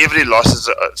be, every loss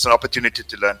is an opportunity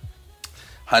to learn.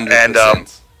 100%. And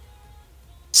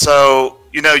so,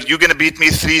 you're going to beat me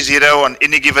 3-0 on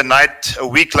any given night. A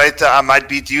week later, I might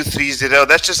beat you 3-0.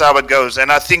 That's just how it goes.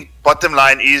 And I think bottom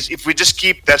line is, if we just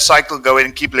keep that cycle going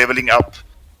and keep leveling up,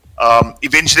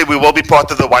 eventually we will be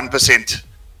part of the 1%.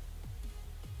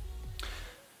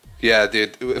 Yeah,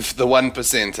 dude, if the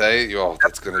 1%,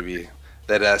 that's going to be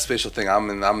that special thing.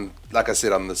 I'm like I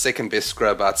said, I'm the second best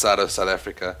scrub outside of South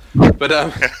Africa. But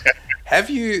have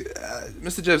you,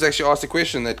 Mr. Jobs actually asked a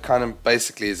question that kind of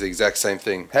basically is the exact same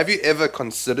thing. Have you ever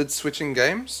considered switching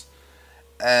games?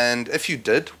 And if you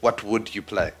did, what would you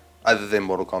play other than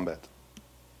Mortal Kombat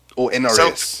or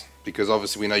NRS? Because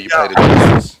obviously we know you played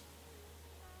it.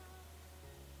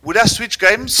 Would I switch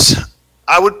games?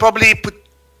 I would probably put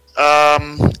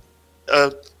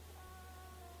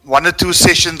 1 or 2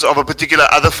 sessions of a particular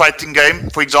other fighting game.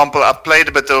 For example, I played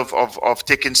a bit of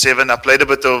Tekken 7. I played a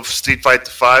bit of Street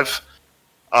Fighter 5.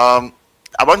 I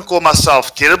won't call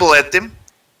myself terrible at them,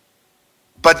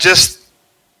 but just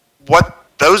what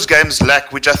those games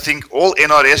lack, which I think all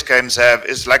NRS games have,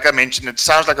 is, like I mentioned, it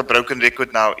sounds like a broken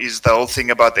record now, is the whole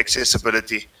thing about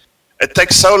accessibility. It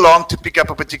takes so long to pick up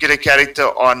a particular character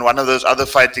on one of those other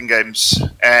fighting games.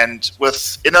 And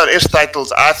with NRS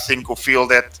titles, I think or feel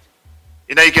that,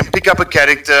 you can pick up a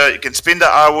character, you can spend an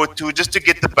hour or two just to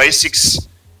get the basics,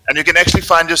 and you can actually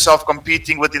find yourself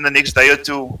competing within the next day or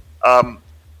two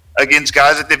against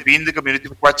guys that have been in the community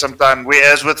for quite some time.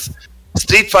 Whereas with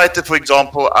Street Fighter, for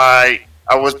example, I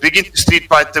was big into Street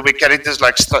Fighter where characters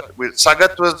like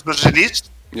Sagat was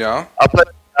released. Yeah. I played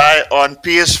on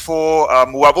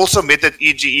PS4, who I've also met at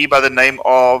EGE by the name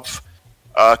of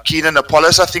Keenan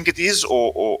Apollos, I think it is,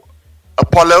 or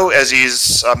Apollo as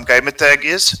his gamer tag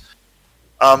is.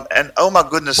 And oh my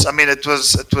goodness, I mean, it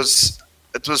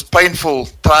was painful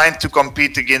trying to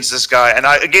compete against this guy. And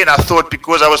I thought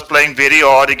because I was playing very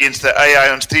hard against the AI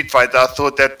on Street Fighter, I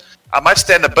thought that I might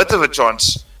stand a bit of a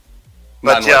chance.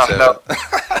 But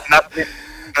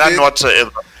nothing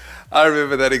whatsoever. I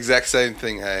remember that exact same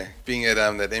thing, hey, being at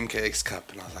that MKX Cup,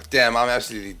 and I was like, damn, I'm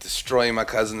absolutely destroying my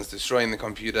cousins, destroying the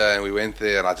computer, and we went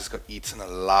there, and I just got eaten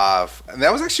alive. And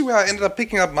that was actually where I ended up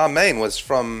picking up my main, was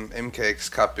from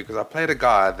MKX Cup, because I played a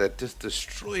guy that just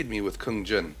destroyed me with Kung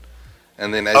Jin.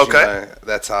 And then, as you know,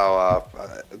 that's how,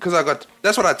 because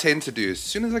that's what I tend to do. As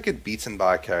soon as I get beaten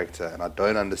by a character, and I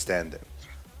don't understand them,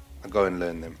 I go and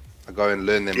learn them. I go and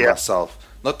learn them myself.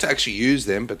 Not to actually use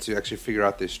them, but to actually figure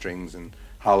out their strings and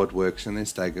how it works and their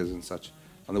staggers and such.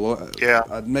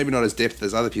 Maybe not as depth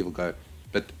as other people go,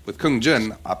 but with Kung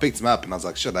Jin, I picked him up and I was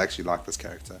like, shit, I actually like this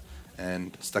character,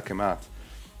 and stuck him out.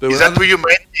 But is that who you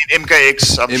made in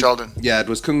MKX, Sheldon? Yeah, it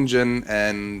was Kung Jin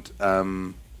and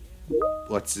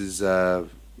what's his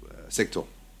Sector.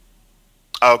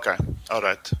 Oh, okay, all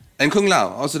right. And Kung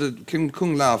Lao. I also did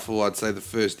Kung Lao for, I'd say, the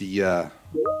first year,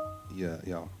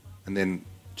 and then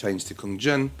changed to Kung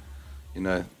Jin,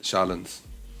 Shaolin's.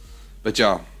 But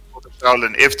yeah.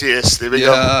 Shaolin, FTS, there we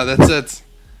go. Yeah, that's it.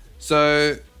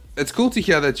 So, it's cool to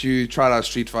hear that you tried out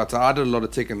Street Fighter. I did a lot of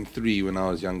Tekken 3 when I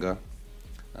was younger.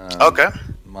 Okay.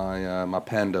 My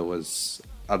panda was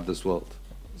out of this world.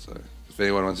 So, if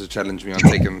anyone wants to challenge me on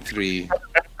Tekken 3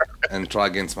 and try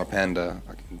against my panda,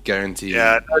 I can guarantee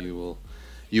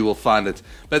you will find it.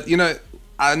 But,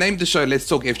 I named the show Let's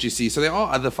Talk FGC. So, there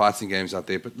are other fighting games out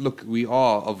there. But look, we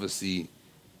are obviously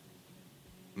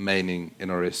maining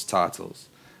NRS titles,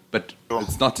 but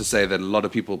it's not to say that a lot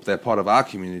of people that are part of our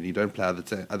community don't play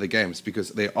other games, because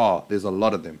there's a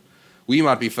lot of them. We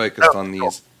might be focused on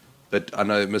these, but I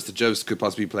know Mr. Jobs could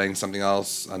possibly be playing something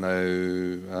else. I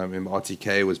know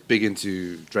RTK was big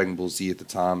into Dragon Ball Z at the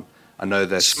time. I know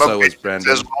that so was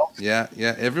Brandon. Yeah,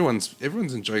 everyone's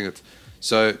enjoying it.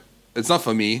 So it's not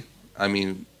for me. I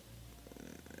mean,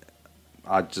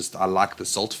 I like the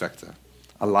salt factor.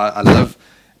 I love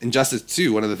Injustice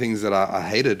 2, one of the things that I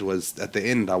hated was at the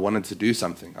end, I wanted to do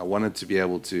something. I wanted to be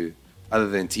able to, other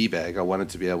than teabag, I wanted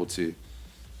to be able to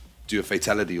do a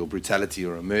fatality or brutality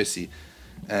or a mercy.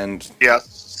 And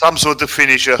some sort of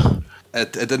finisher.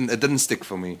 It didn't stick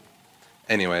for me.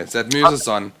 Anyways, that moves us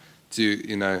on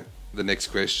to, the next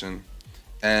question.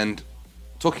 And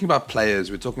talking about players,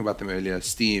 we were talking about them earlier,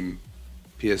 Steam,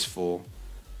 PS4.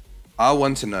 I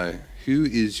want to know, who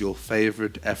is your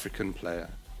favorite African player?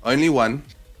 Only one.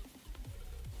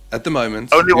 At the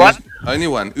moment. Only one? Only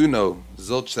one. Uno.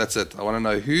 Zilch, that's it. I want to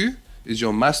know who is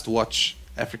your must-watch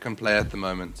African player at the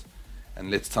moment.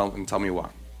 And tell me why.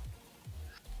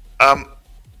 I'm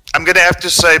going to have to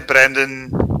say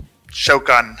Brandon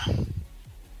Shokan.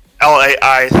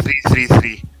 LAI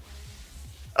 333.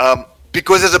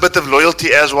 Because there's a bit of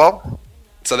loyalty as well.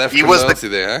 South African loyalty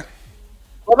there, eh?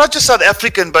 Well, not just South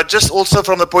African, but just also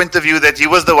from the point of view that he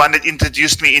was the one that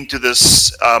introduced me into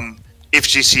this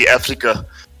FGC Africa.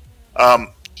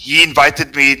 He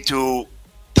invited me to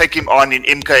take him on in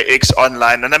MKX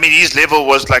online. And I mean, his level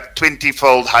was like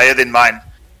 20-fold higher than mine.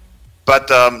 But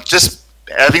just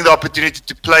having the opportunity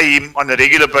to play him on a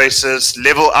regular basis,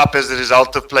 level up as a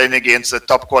result of playing against a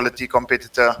top quality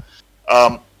competitor.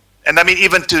 And I mean,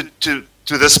 even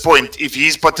to this point, if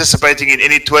he's participating in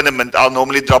any tournament, I'll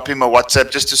normally drop him a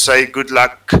WhatsApp just to say good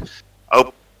luck. I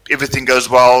hope everything goes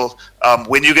well.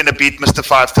 When you're going to beat Mr.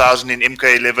 5000 in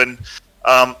MK11.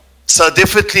 So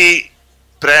definitely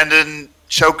Brandon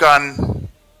Shokan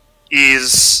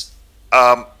is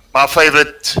my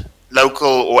favorite local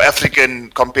or African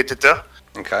competitor.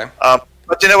 Okay.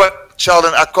 But you know what,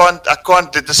 Sheldon, I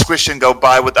can't let this question go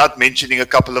by without mentioning a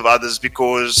couple of others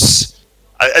because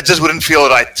I just wouldn't feel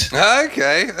right.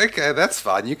 Okay, that's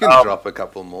fine. You can drop a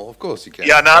couple more. Of course you can.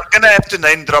 Yeah, now I'm going to have to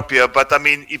name drop here, but I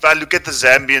mean, if I look at the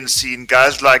Zambian scene,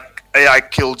 guys like AI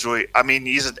Killjoy, I mean,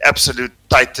 he's an absolute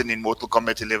titan in Mortal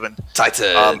Kombat 11.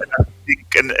 Titan. And I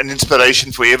think an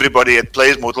inspiration for everybody that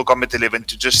plays Mortal Kombat 11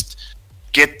 to just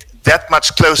get that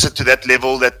much closer to that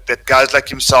level that guys like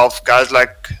himself, guys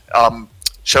like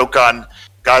Shokan,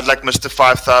 guys like Mr.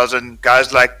 5000,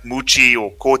 guys like Muchi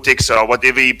or Cortex or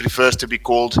whatever he prefers to be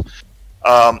called,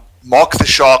 Mark the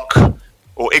Shark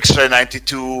or X-Ray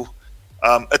 92,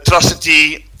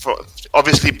 Atrocity, for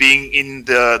obviously being in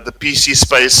the PC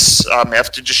space,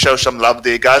 have to just show some love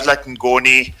there. Guys like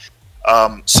Ngoni,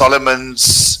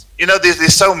 Solomons, you know,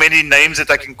 there's so many names that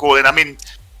I can call, and I mean,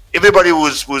 everybody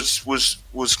who's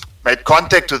made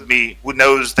contact with me who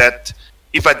knows that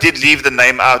if I did leave the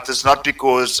name out, it's not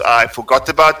because I forgot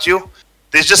about you.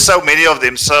 There's just so many of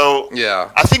them. So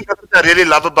yeah, I think what I really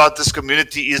love about this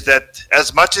community is that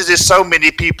as much as there's so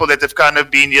many people that have kind of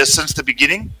been here since the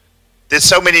beginning, there's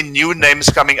so many new names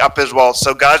coming up as well.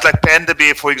 So guys like Panda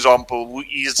Bear, for example, who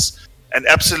is an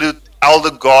absolute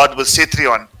elder god with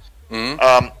Cetrion.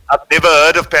 I've never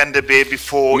heard of Panda Bear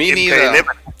before. Me neither.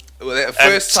 Well,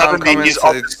 first time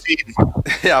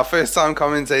commentating. Yeah, first time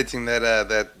commentating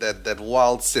that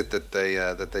wild set that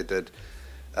they did.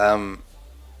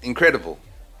 Incredible,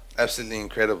 absolutely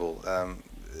incredible.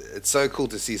 It's so cool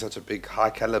to see such a big,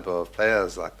 high caliber of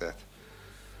players like that.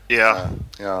 Yeah.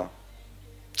 Yeah.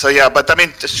 So yeah, but I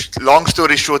mean, just long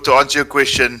story short, to answer your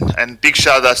question, and big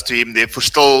shout outs to him there for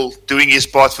still doing his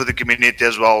part for the community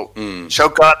as well.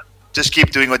 Shokan, just keep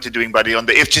doing what you're doing, buddy, on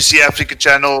the FGC Africa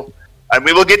channel. And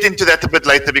we will get into that a bit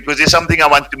later because there's something I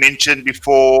want to mention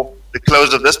before the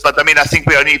close of this. But I mean, I think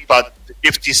we're only about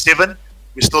 57.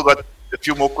 We still got a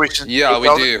few more questions. Yeah, we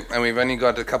do. And we've only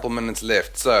got a couple minutes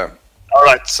left. So, all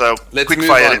right. So let's quick move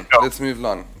fire. on. Let's move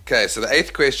on. Okay. So the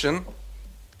 8th question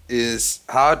is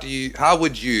how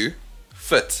would you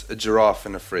fit a giraffe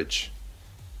in a fridge?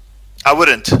 I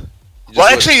wouldn't.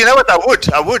 Well, actually, you know what? I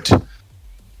would.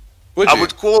 I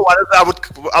would call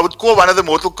one of the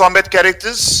Mortal Kombat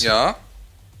characters. Yeah.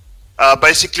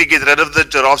 Basically, get rid of the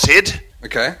giraffe's head.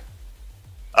 Okay.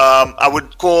 I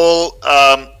would call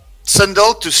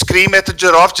Sindel to scream at the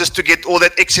giraffe just to get all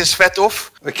that excess fat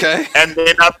off. Okay. And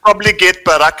then I'd probably get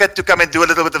Baraka to come and do a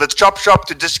little bit of a chop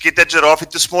to just get that giraffe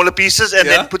into smaller pieces and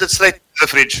then put it straight in the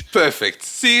fridge. Perfect.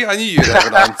 See, I knew you'd have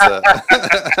an answer.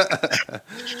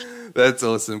 That's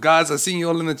awesome, guys. I see you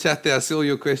all in the chat there. I see all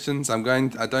your questions.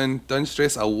 Don't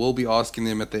stress. I will be asking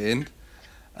them at the end.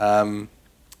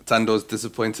 Tando's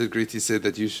disappointed. Greety said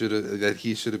that he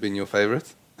should have been your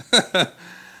favorite.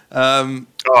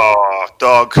 Oh,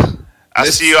 dog. I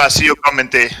see your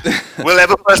comment there. We'll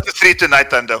have a first to 3 tonight,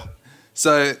 Tando.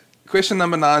 So, question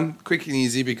number 9, quick and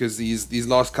easy because these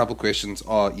last couple questions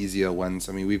are easier ones.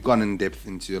 I mean, we've gone in depth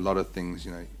into a lot of things.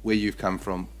 You know, where you've come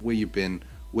from, where you've been,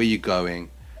 where you're going.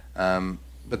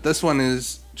 But this one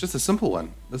is just a simple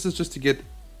one. This is just to get,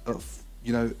 a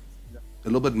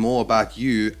little bit more about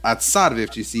you outside of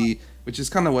FGC, which is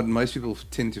kind of what most people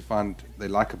tend to find they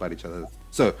like about each other.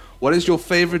 So, what is your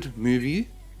favorite movies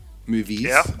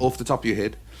off the top of your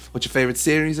head? What's your favorite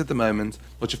series at the moment?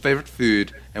 What's your favorite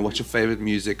food? And what's your favorite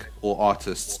music or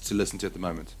artists to listen to at the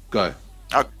moment? Go.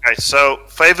 Okay, so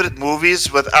favorite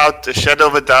movies, without a shadow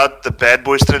of a doubt, the Bad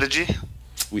Boys trilogy.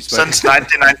 We spoke. Since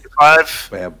 1995,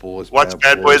 Bad Boys. watched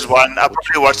Bad Boys 1. I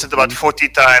probably watched it about 40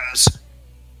 times,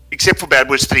 except for Bad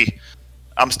Boys 3.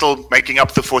 I'm still making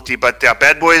up the 40, but yeah,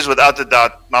 Bad Boys, without a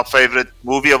doubt, my favorite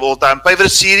movie of all time. Favorite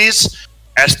series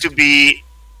has to be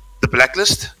The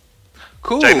Blacklist.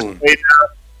 Cool. James Spader,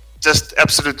 just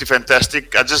absolutely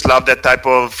fantastic. I just love that type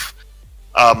of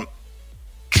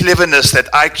cleverness,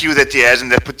 that IQ that he has in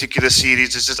that particular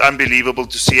series. It's just unbelievable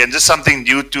to see, and just something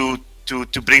new to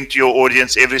bring to your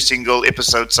audience every single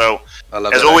episode. So I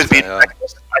love has that always actor, been. yeah.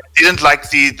 I didn't like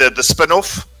the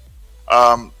spin-off,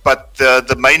 but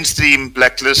the mainstream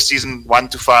Blacklist season 1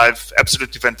 to 5,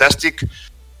 absolutely fantastic.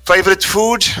 Favorite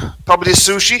food, probably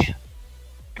sushi.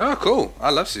 Oh, cool. I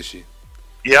love sushi.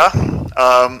 Yeah.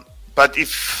 But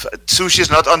if sushi is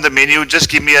not on the menu, just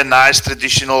give me a nice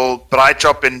traditional braai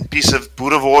chop and piece of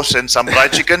boerewors and some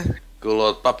fried chicken. Good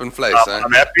old pop and flakes, eh?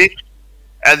 I'm happy.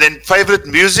 And then favorite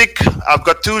music, I've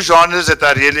got two genres that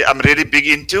I'm really big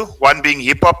into. One being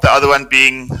hip hop, the other one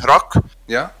being rock.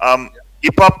 Yeah?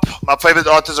 Hip hop, my favorite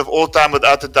artist of all time,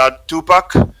 without a doubt,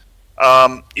 Tupac.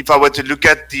 If I were to look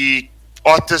at the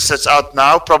artists that's out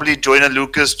now, probably Joyner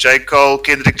Lucas, J. Cole,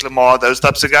 Kendrick Lamar, those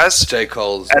types of guys. J.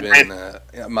 Cole's And been... then-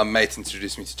 yeah, my mate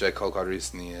introduced me to J. Cole quite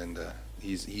recently, and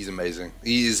he's amazing.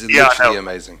 He is Yeah, I literally know.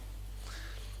 amazing.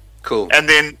 Cool. And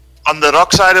then on the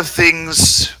rock side of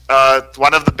things,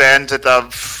 one of the bands that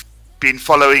I've been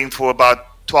following for about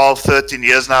 12, 13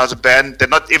 years now as a band, that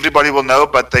not everybody will know,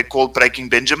 but they're called Breaking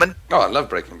Benjamin. Oh, I love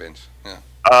Breaking Bench.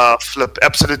 Yeah. Flip,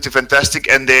 absolutely fantastic.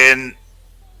 And then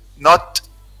not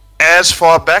as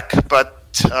far back,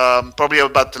 but probably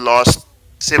about the last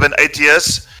 7, 8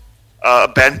 years, a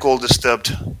band called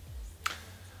Disturbed.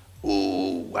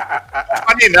 Ooh.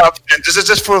 Funny enough, and this is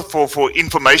just for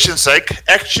information's sake,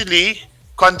 actually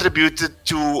contributed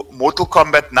to Mortal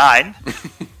Kombat 9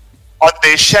 on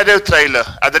their Shadow trailer.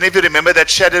 I don't know if you remember that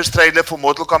Shadows trailer for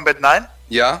Mortal Kombat 9.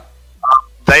 Yeah?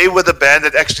 They were the band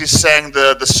that actually sang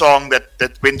the song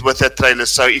that went with that trailer.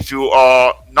 So if you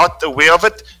are not aware of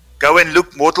it, go and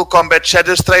look Mortal Kombat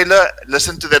Shadows trailer,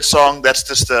 listen to that song, that's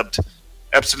Disturbed.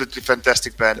 Absolutely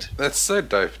fantastic band. That's so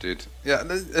dope, dude. Yeah,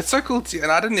 it's so cool to...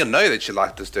 And I didn't even know that you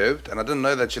liked Disturbed, and I didn't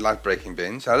know that you liked Breaking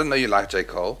Bench. I didn't know you liked J.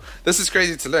 Cole. This is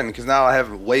crazy to learn, because now I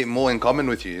have way more in common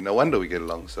with you. No wonder we get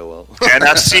along so well. And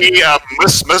I see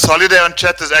Miss Holiday on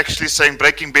chat is actually saying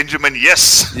Breaking Benjamin,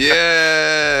 yes.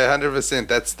 Yeah, 100%.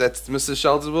 That's Mrs.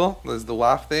 Sheltersville. There's the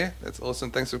wife there. That's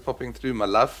awesome. Thanks for popping through, my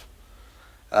love.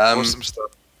 Awesome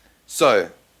stuff. So,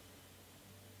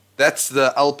 that's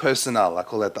the Al Personnel. I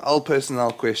call that the Al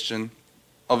Personnel question.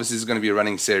 Obviously, it's going to be a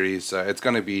running series, so it's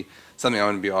going to be something I'm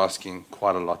going to be asking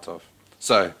quite a lot of.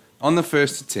 So, on the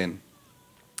first to 10,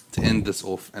 to end this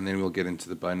off, and then we'll get into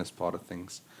the bonus part of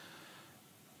things.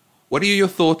 What are your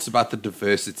thoughts about the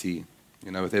diversity,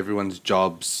 with everyone's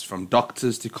jobs, from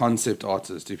doctors to concept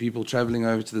artists to people traveling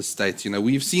over to the States?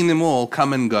 We've seen them all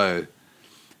come and go,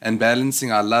 and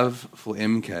balancing our love for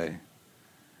MK.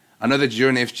 I know that you're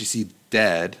an FGC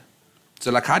dad,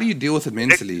 so how do you deal with it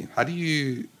mentally? How do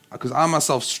you... Because I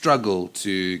myself struggle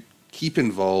to keep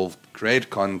involved, create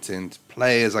content,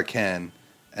 play as I can,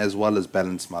 as well as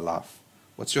balance my life.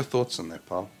 What's your thoughts on that,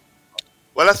 pal?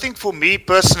 Well, I think for me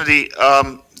personally,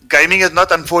 gaming is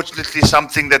not unfortunately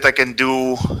something that I can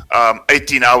do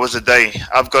 18 hours a day.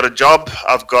 I've got a job,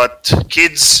 I've got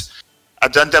kids, I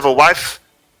don't have a wife,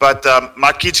 but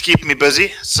my kids keep me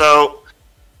busy. So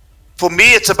for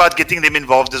me, it's about getting them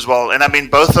involved as well. And I mean,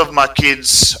 both of my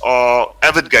kids are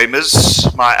avid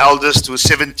gamers. My eldest, who's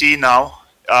 17 now,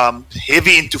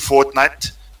 heavy into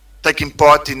Fortnite, taking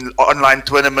part in online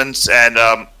tournaments and,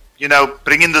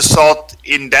 bringing the salt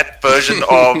in that version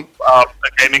of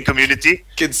the gaming community.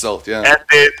 Kid salt, yeah. And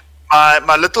then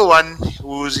my little one,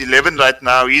 who's 11 right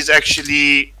now, he's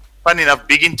actually, funny enough,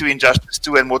 big into Injustice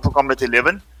 2 and Mortal Kombat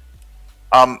 11.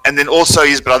 And then also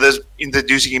his brother's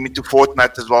introducing him into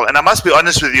Fortnite as well. And I must be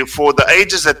honest with you, for the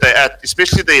ages that they're at,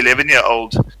 especially the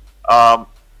 11-year-old,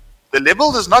 the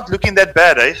level is not looking that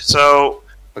bad, eh? So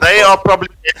they are probably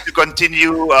going to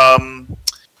continue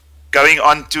going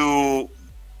on to,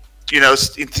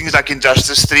 in things like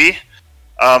Injustice 3.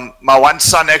 My one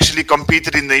son actually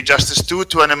competed in the Injustice 2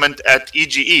 tournament at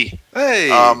EGE.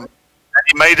 Hey! And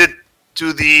he made it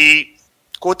to the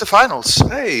quarterfinals.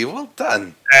 Hey, well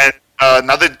done. And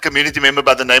another community member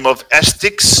by the name of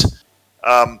Astix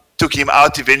took him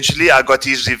out eventually. I got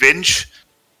his revenge.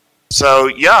 So,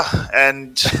 yeah,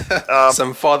 and...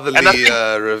 some fatherly and I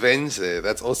think, revenge there.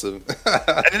 That's awesome.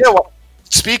 and you know what?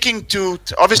 Speaking to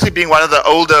obviously being one of the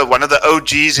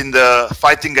OGs in the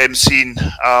fighting game scene,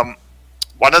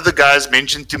 one of the guys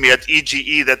mentioned to me at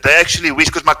EGE that they actually wish,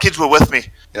 because my kids were with me,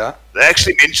 Yeah. they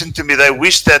actually mentioned to me they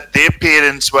wish that their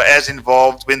parents were as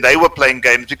involved when they were playing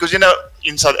games. Because,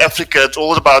 in South Africa, it's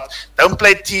all about don't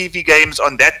play TV games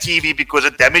on that TV because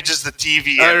it damages the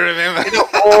TV. I remember.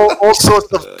 All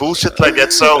sorts of bullshit like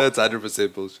that. So That's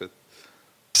 100% bullshit.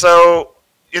 So,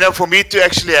 for me to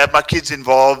actually have my kids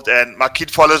involved and my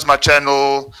kid follows my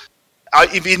channel,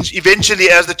 eventually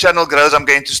as the channel grows, I'm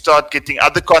going to start getting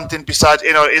other content besides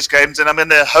NRS games, and I'm going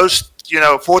to host,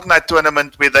 a Fortnite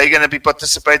tournament where they're going to be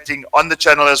participating on the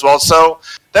channel as well. So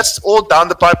that's all down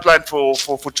the pipeline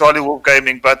for Charlie Wolf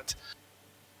Gaming. But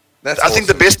I think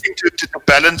the best thing to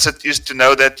balance it is to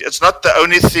know that it's not the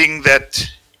only thing that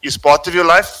is part of your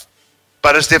life,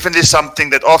 but it's definitely something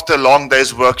that after a long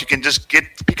day's work, you can just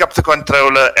pick up the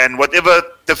controller, and whatever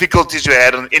difficulties you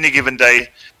had on any given day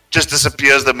just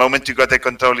disappears the moment you got that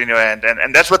control in your hand.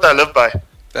 And that's what I live by.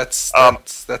 That's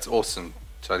awesome,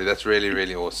 Charlie. That's really,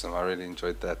 really awesome. I really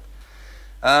enjoyed that.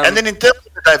 And then in terms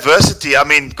of the diversity, I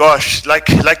mean, gosh, like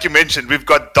you mentioned, we've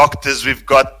got doctors, we've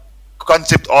got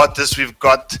concept artists, we've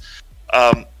got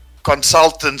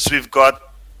consultants, we've got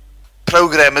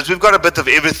programmers, we've got a bit of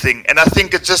everything. And I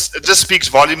think it just speaks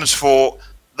volumes for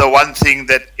the one thing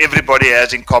that everybody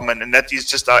has in common, and that is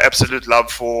just our absolute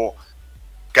love for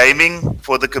gaming,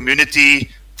 for the community,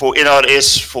 for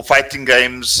NRS, for fighting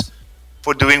games,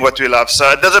 for doing what we love. So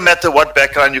it doesn't matter what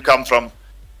background you come from.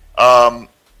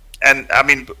 And I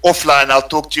mean, offline, I'll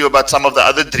talk to you about some of the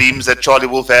other dreams that Charlie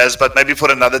Wolf has, but maybe for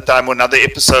another time or another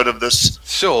episode of this.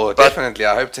 Sure, definitely.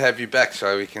 I hope to have you back,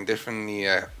 so we can definitely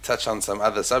touch on some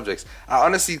other subjects. I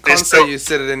honestly can't say you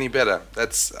said it any better.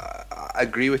 That's I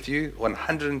agree with you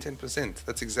 110%.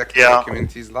 That's exactly what the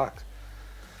community is like.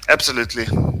 Absolutely.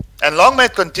 And long may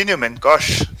it continue, man.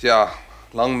 Gosh. Yeah,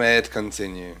 long may it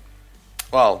continue.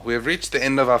 Well, we've reached the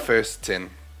end of our first 10.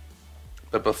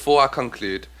 But before I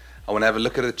conclude, I want to have a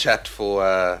look at the chat for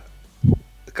a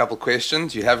couple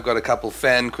questions. You have got a couple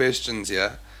fan questions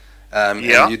here. And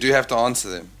you do have to answer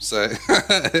them. So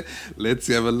let's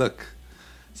have a look.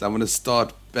 So I'm going to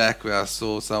start back where I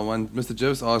saw someone. Mr.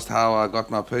 Jobs asked how I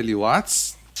got my pearly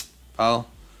whites. Well,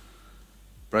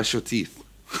 brush your teeth.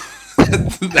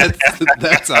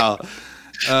 that's how.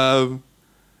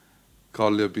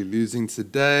 Carl will be losing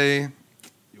today.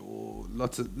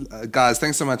 Lots of guys,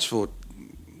 thanks so much for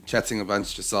chatting a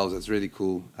bunch yourselves. That's really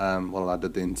cool. While I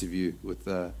did the interview with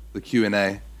the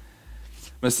Q&A.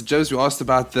 Mr. Joes, we asked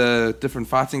about the different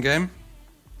fighting game.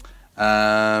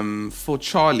 For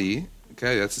Charlie,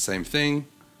 okay, that's the same thing.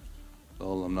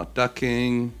 Well, I'm not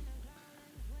ducking.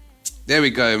 There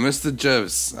we go, Mr.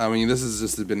 Joes. I mean, this has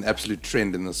just been an absolute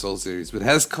trend in the Soul series. But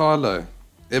has Carlo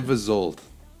ever Zolled?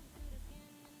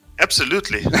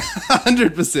 Absolutely.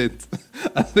 100%.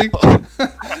 I think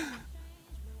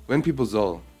when people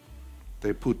Zoll,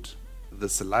 they put the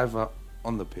saliva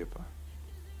on the paper.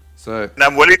 So, and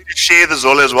I'm willing to share the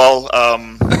Zoll as well,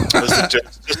 Mr.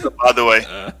 Jones, just by the way.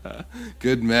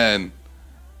 Good man.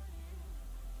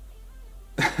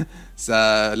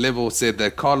 So, Level said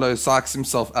that Carlo psychs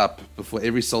himself up before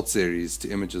every Salt series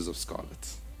to images of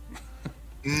Scarlet.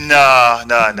 No.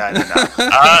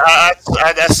 I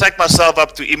psych myself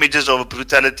up to images of a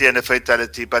brutality and a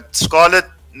fatality, but Scarlet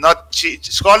and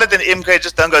MK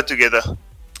just don't go together.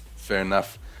 Fair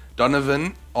enough.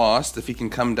 Donovan asked if he can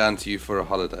come down to you for a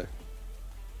holiday.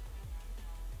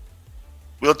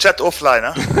 We'll chat offline,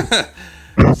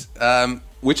 huh?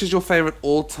 Which is your favorite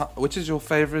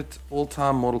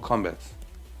all-time Mortal Kombat?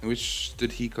 And which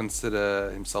did he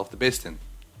consider himself the best in?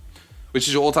 Which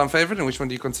is your all-time favorite, and which one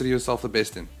do you consider yourself the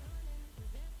best in?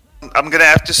 I'm gonna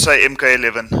have to say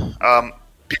MK11.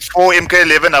 Before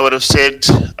MK11, I would have said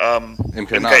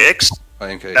MKX. Oh,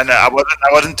 MKX. And I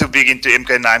wasn't too big into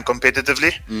MK9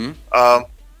 competitively. Mm-hmm.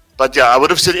 But yeah, I would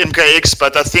have said MKX.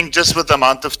 But I think just with the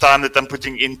amount of time that I'm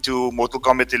putting into Mortal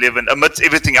Kombat 11, amidst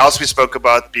everything else we spoke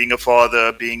about, being a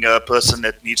father, being a person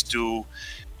that needs to,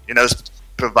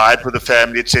 provide for the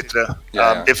family, etc.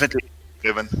 Definitely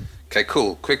 11. Okay,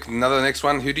 cool. Quick, another next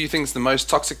one. Who do you think is the most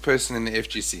toxic person in the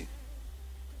FGC?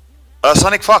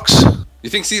 Sonic Fox. You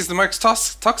think he's the most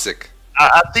toxic?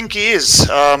 I think he is.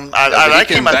 I like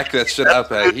him. He can back that shit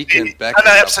up. He can back it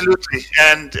up. Absolutely.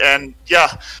 And yeah,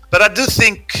 but I do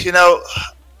think,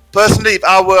 personally, if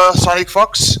I were Sonic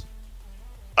Fox,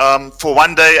 for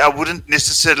one day, I wouldn't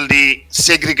necessarily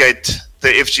segregate the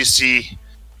FGC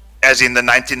as in the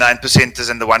 99%ers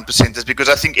and the 1%ers, because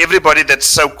I think everybody that's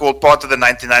so-called part of the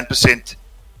 99%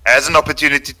 has an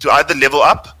opportunity to either level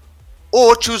up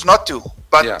or choose not to,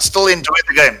 but still enjoy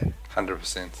the game.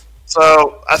 100%.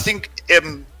 So I think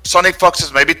Sonic Fox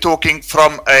is maybe talking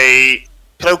from a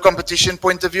pro competition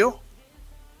point of view,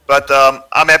 But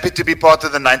I'm happy to be part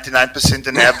of the 99%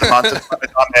 and have the amount of fun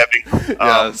that I'm having.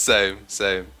 Yeah,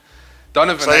 same.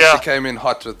 Donovan So, actually yeah. came in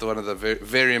hot with one of the very,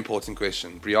 very important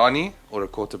question. Biryani or a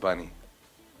quarter bunny?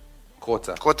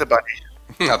 Quarter. Quarter bunny.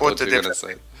 I thought Quarter, you were going to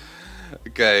definitely. say.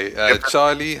 Okay,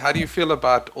 Charlie, how do you feel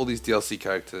about all these DLC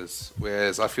characters?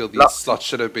 Whereas I feel these slots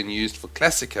should have been used for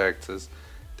classic characters,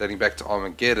 dating back to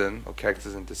Armageddon or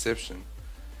characters in Deception.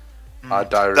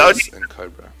 Dyrus and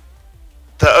Cobra.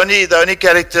 The only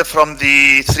character from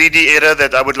the 3D era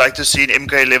that I would like to see in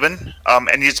MK11,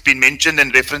 and it's been mentioned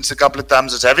and referenced a couple of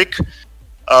times, is Havoc.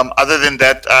 Other than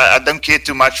that, I don't care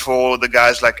too much for the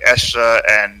guys like Astra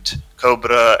and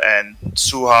Cobra and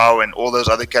Suhao and all those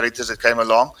other characters that came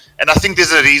along. And I think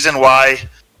there's a reason why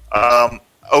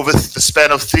over the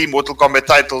span of 3 Mortal Kombat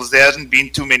titles, there hasn't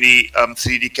been too many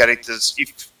 3D characters.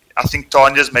 I think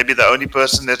Tanya's maybe the only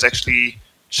person that's actually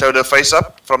showed her face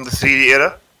up from the 3D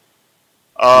era.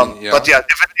 But yeah,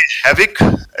 definitely Havoc.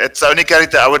 It's the only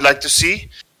character I would like to see.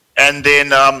 And then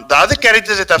the other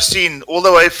characters that I've seen, all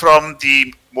the way from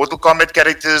the Mortal Kombat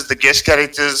characters, the guest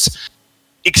characters,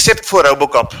 except for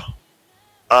Robocop.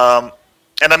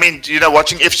 And I mean,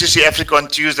 watching FGC Africa on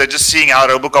Tuesday, just seeing how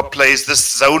Robocop plays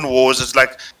this Zone Wars, it's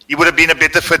like he would have been a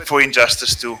better fit for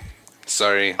Injustice too.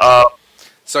 Sorry.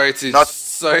 Sorry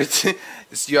to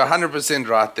you're 100%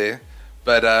 right there.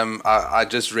 But I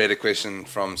just read a question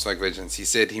from Smoke Legends. He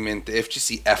said he meant the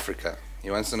FGC Africa.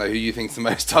 He wants to know who you think's the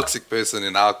most toxic person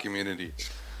in our community.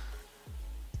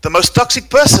 The most toxic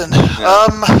person?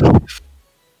 Yeah.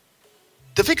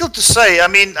 Difficult to say. I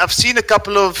mean, I've seen a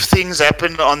couple of things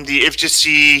happen on the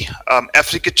FGC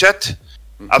Africa chat.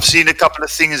 Mm-hmm. I've seen a couple of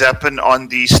things happen on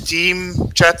the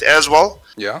Steam chat as well.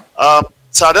 Yeah.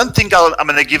 So I don't think I'm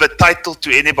going to give a title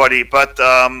to anybody, but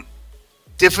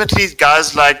definitely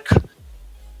guys like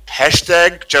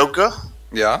 #Joker.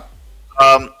 Yeah.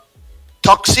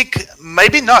 Toxic,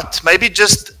 maybe not. Maybe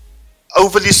just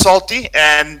overly salty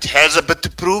and has a bit to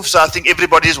prove. So I think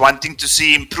everybody's wanting to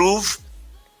see him prove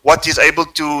what he's able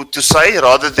to say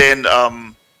rather than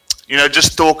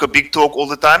just talk a big talk all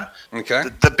the time. Okay.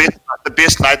 The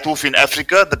best Nightwolf in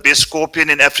Africa, the best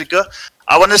Scorpion in Africa.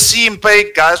 I want to see him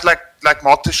pay guys like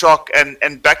Mark the Shark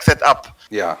and back that up.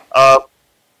 Yeah.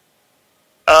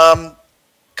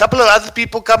 Couple of other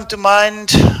people come to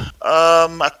mind.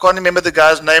 I can't remember the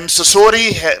guy's name.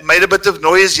 Sasori made a bit of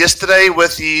noise yesterday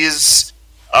with his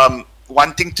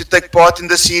wanting to take part in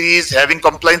the series, having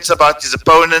complaints about his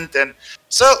opponent, and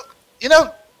so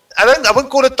I won't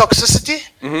call it toxicity,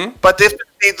 but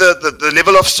definitely the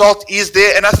level of salt is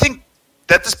there, and I think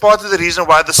that is part of the reason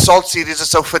why the Salt series is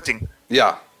so fitting.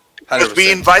 Yeah. 100%. Because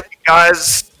we invite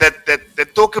guys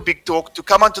that talk a big talk to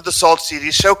come onto the Salt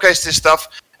series, showcase their stuff.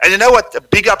 And you know what? A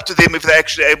big up to them if they're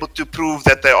actually able to prove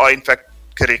that they are in fact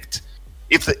correct.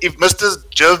 If Mr.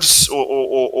 Jivs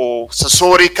or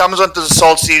Sasori comes onto the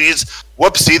Salt series,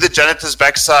 whoops, see the janitor's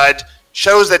backside,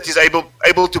 shows that he's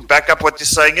able to back up what he's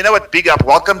saying. You know what? Big up.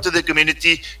 Welcome to the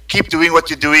community. Keep doing what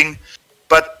you're doing.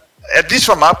 But at least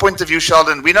from our point of view,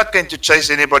 Sheldon, we're not going to chase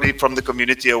anybody from the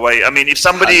community away. I mean, if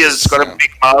somebody has got a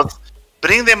big mouth,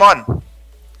 bring them on.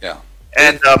 Yeah.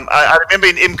 And I remember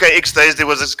in MKX days there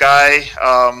was this guy,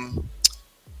 I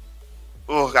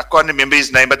can't remember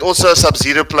his name, but also a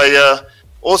Sub-Zero player,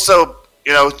 also,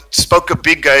 spoke a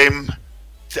big game,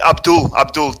 Abdul,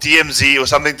 TMZ or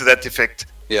something to that effect.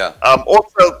 Yeah.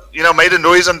 Also, made a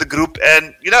noise on the group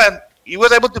and, he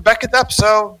was able to back it up.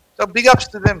 So big ups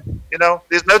to them.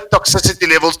 There's no toxicity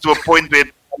levels to a point where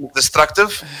it's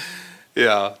destructive.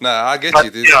 Yeah. No, I get But,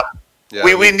 you, dude. Yeah,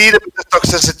 we need a bit of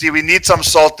toxicity. We need some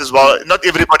salt as well. Not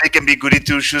everybody can be goody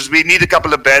two shoes. We need a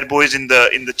couple of bad boys in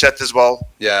the chat as well.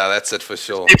 Yeah, that's it for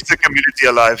sure. Keeps the community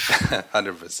alive.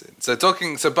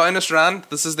 100%. So bonus round.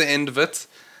 This is the end of it.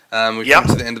 We've come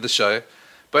to the end of the show.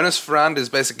 Bonus round is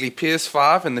basically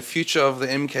PS5 and the future of the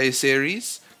MK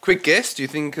series. Quick guess. Do you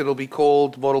think it'll be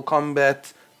called Mortal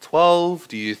Kombat 12?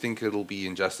 Do you think it'll be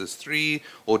Injustice 3?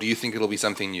 Or do you think it'll be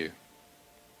something new?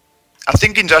 I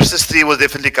think Injustice 3 will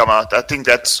definitely come out. I think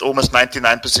that's almost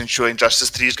 99% sure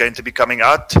Injustice 3 is going to be coming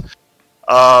out.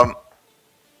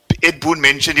 Ed Boon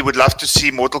mentioned he would love to see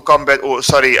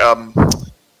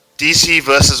DC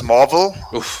versus Marvel.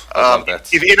 Oof, I love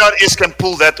that. If NRS can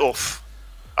pull that off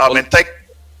and take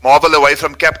Marvel away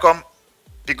from Capcom,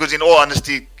 because in all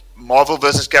honesty, Marvel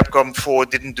versus Capcom 4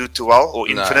 didn't do too well, or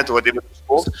Infinite, or whatever it's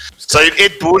called. So if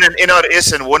Ed Boon and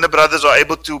NRS and Warner Brothers are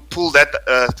able to pull that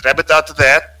rabbit out of the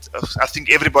hat, I think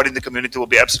everybody in the community will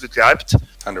be absolutely hyped.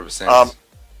 100%.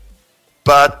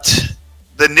 But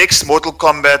the next Mortal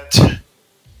Kombat,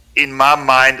 in my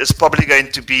mind, is probably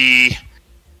going to be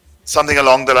something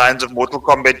along the lines of Mortal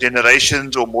Kombat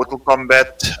Generations or Mortal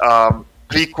Kombat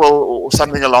prequel or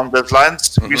something along those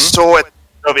lines. We saw at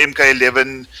the end of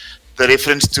MK11 the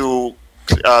reference to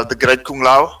the Great Kung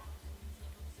Lao.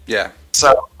 Yeah.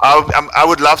 So I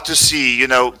would love to see, you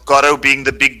know, Goro being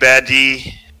the big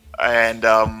baddie and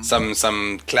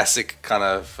some classic kind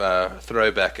of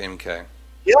throwback MK.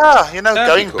 Yeah, you know, That'd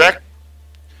going be cool. back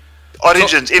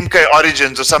Origins, MK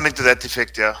Origins or something to that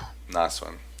effect, yeah. Nice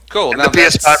one. Cool. And Now the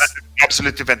PS5 that's, is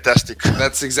absolutely fantastic.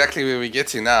 that's exactly where we get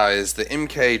to now is the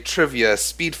MK Trivia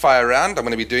Speed Fire round. I'm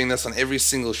going to be doing this on every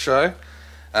single show.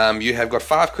 You have got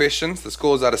 5 questions. The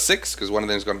score's out of 6 because one of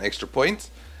them's got an extra point.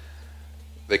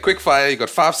 They're quick fire. You've got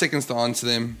 5 seconds to answer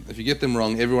them. If you get them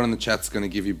wrong, everyone in the chat's going to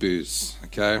give you booze.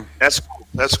 Okay? That's cool.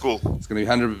 That's cool. It's going to be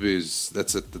 100 booze.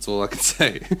 That's it. That's all I can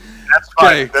say. That's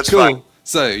fine. That's cool. fine.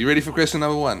 So, you ready for question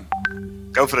number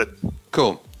 1? Go for it.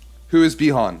 Cool. Who is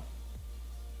Bihan?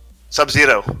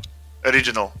 Sub-Zero.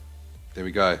 Original. There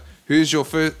we go. Who's your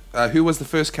first? Who was the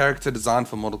first character designed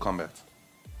for Mortal Kombat?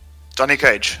 Johnny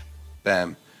Cage.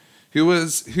 Bam. Who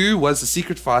was the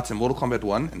secret fighter in Mortal Kombat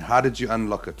 1 and how did you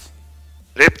unlock it?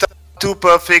 Reptile 2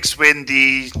 perfects when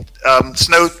the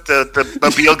snow, the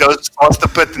mobile goes past the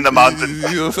pit in the mountain.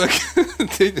 You're fucking,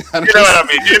 You know what I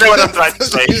mean? You know what I'm trying to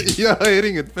say. You're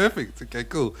hitting it perfect. Okay,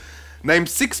 cool. Name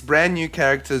 6 brand new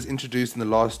characters introduced in the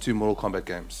last 2 Mortal Kombat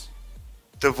games.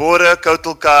 Devora,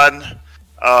 Kotal Khan,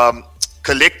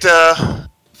 Collector,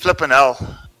 Flippin' Hell.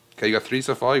 Okay, you got 3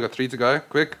 so far. You got 3 to go.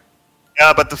 Quick.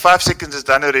 Yeah, but the 5 seconds is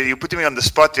done already. You're putting me on the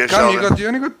spot here, Come, Sheldon. you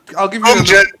only got. I'll give you.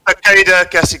 Jin,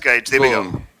 Takeda, Cassie Cage. There we go.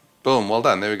 Boom. Boom. Well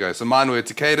done. There we go. So mine were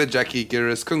Takeda, Jackie,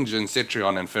 Geras, Kung Jin,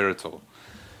 Cetrion, and Ferritor.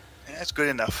 Yeah, that's good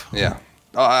enough. Yeah.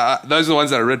 Those are the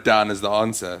ones that I wrote down as the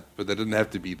answer, but they didn't have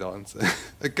to be the answer.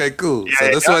 Okay, cool.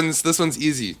 Yeah, So yeah. this one's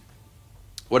easy.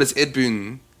 What is Ed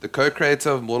Boon, the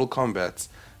co-creator of Mortal Kombat's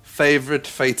favorite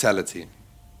fatality?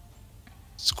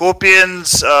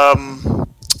 Scorpions,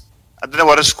 I don't know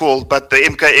what it's called, but the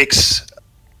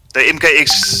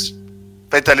MKX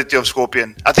fatality of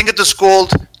Scorpion. I think it is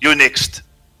called You Next.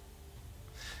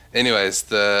 Anyways,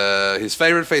 his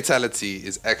favorite fatality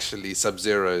is actually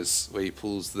Sub-Zero's, where he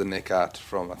pulls the neck out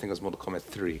from, I think it was Mortal Kombat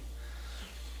 3.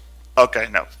 Okay,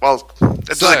 no. Well,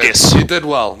 that's So, a guess. you did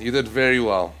well. You did very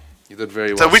well. You did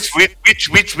very well. So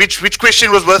which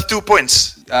question was worth 2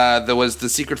 points? There was the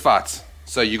secret fight.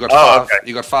 So you got Oh, 5. okay.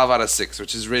 You got 5 out of 6,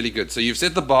 which is really good. So you've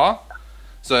set the bar.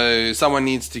 So someone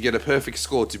needs to get a perfect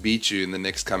score to beat you in the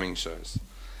next coming shows.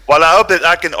 Well, I hope that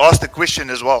I can ask the question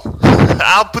as well.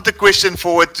 I'll put the question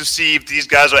forward to see if these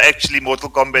guys are actually Mortal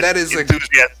Kombat That is a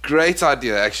enthusiasts. great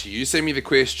idea. Actually, you send me the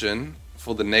question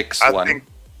for the next I one, think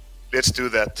let's do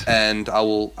that. and I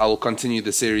will continue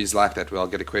the series like that, where I'll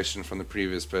get a question from the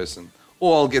previous person,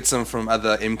 or I'll get some from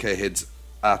other MK heads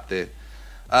out there.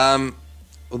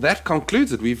 Well, that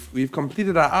concludes it. We've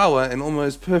completed our hour in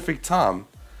almost perfect time.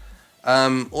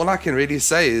 All I can really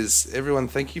say is, everyone,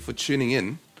 thank you for tuning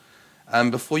in.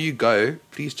 Before you go,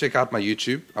 please check out my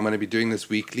YouTube. I'm going to be doing this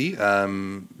weekly.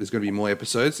 There's going to be more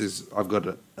episodes. I've got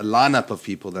a lineup of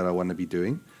people that I want to be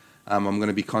doing. I'm going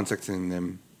to be contacting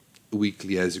them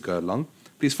weekly as you go along.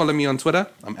 Please follow me on Twitter.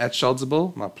 I'm at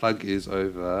Shaldzable. My plug is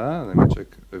over. Let me check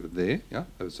over there. Yeah,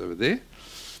 it's over there.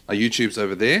 My YouTube's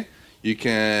over there. You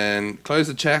can close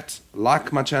the chat,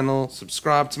 like my channel,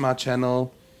 subscribe to my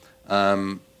channel.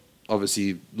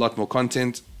 Obviously, a lot more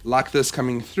content like this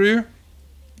coming through.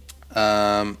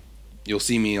 You'll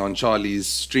see me on Charlie's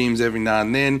streams every now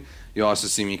and then. You'll also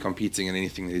see me competing in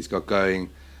anything that he's got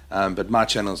going. But my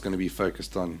channel is going to be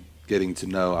focused on getting to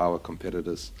know our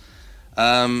competitors.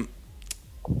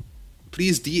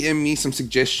 Please DM me some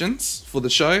suggestions for the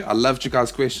show. I loved you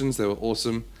guys' questions. They were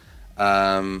awesome.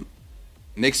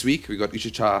 Next week, we got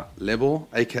Uchicha Lebo,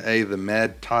 a.k.a. the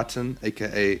Mad Titan,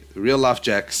 a.k.a. Real Life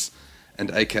Jax, and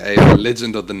a.k.a. the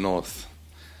Legend of the North.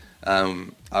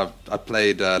 I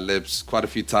played Lebs quite a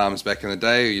few times back in the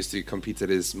day. I used to compete at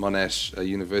his Monash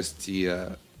University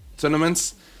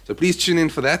tournaments. So please tune in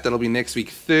for that. That'll be next week,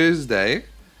 Thursday,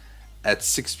 at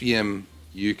 6 p.m.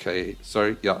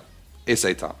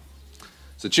 SA time.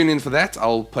 So tune in for that.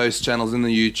 I'll post channels in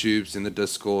the YouTubes, in the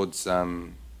Discords,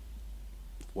 WhatsApp,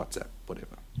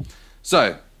 whatever.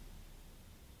 So,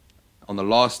 on the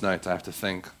last note, I have to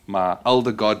thank my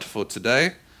elder god for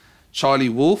today, Charlie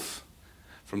Wolf,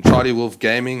 from Charlie Wolf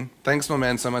Gaming. Thanks, my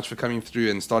man, so much for coming through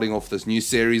and starting off this new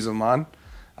series of mine.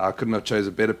 I couldn't have chose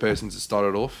a better person to start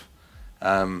it off.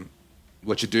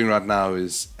 What you're doing right now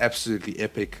is absolutely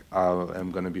epic. I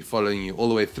am going to be following you all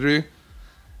the way through.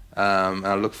 And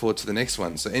I look forward to the next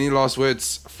one. So any last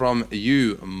words from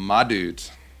you, my dude?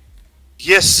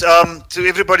 Yes, to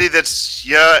everybody that's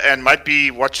here and might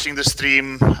be watching the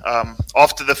stream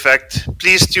after the fact,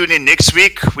 please tune in next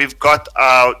week. We've got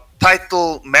our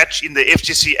title match in the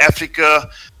FGC Africa,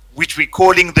 which we're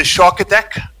calling the Shark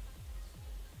Attack.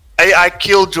 AI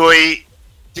Killjoy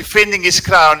defending his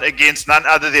crown against none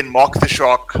other than Mark the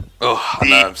Shark. Oh, I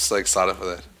know, I'm so excited for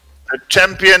that. The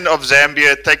champion of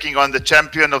Zambia taking on the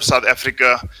champion of South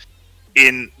Africa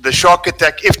in the Shark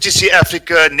Attack FGC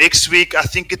Africa next week. I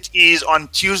think it is on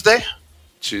Tuesday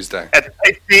at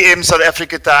 8 p.m. South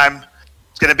Africa time.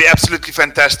 It's going to be absolutely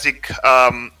fantastic.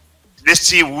 Let's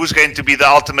see who's going to be the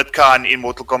ultimate Khan in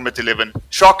Mortal Kombat 11.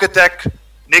 Shark Attack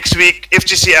next week,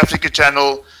 FGC Africa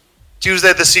channel,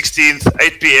 Tuesday the 16th,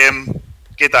 8 p.m.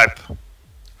 Get hype.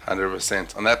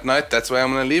 100%. On that note, that's where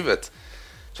I'm going to leave it.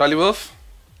 Charlie Wolf,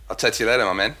 I'll chat to you later,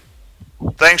 my man.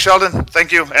 Thanks, Sheldon.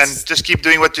 Thank you. And just keep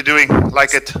doing what you're doing.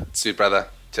 Like it. Sweet brother.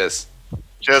 Cheers.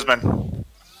 Cheers, man.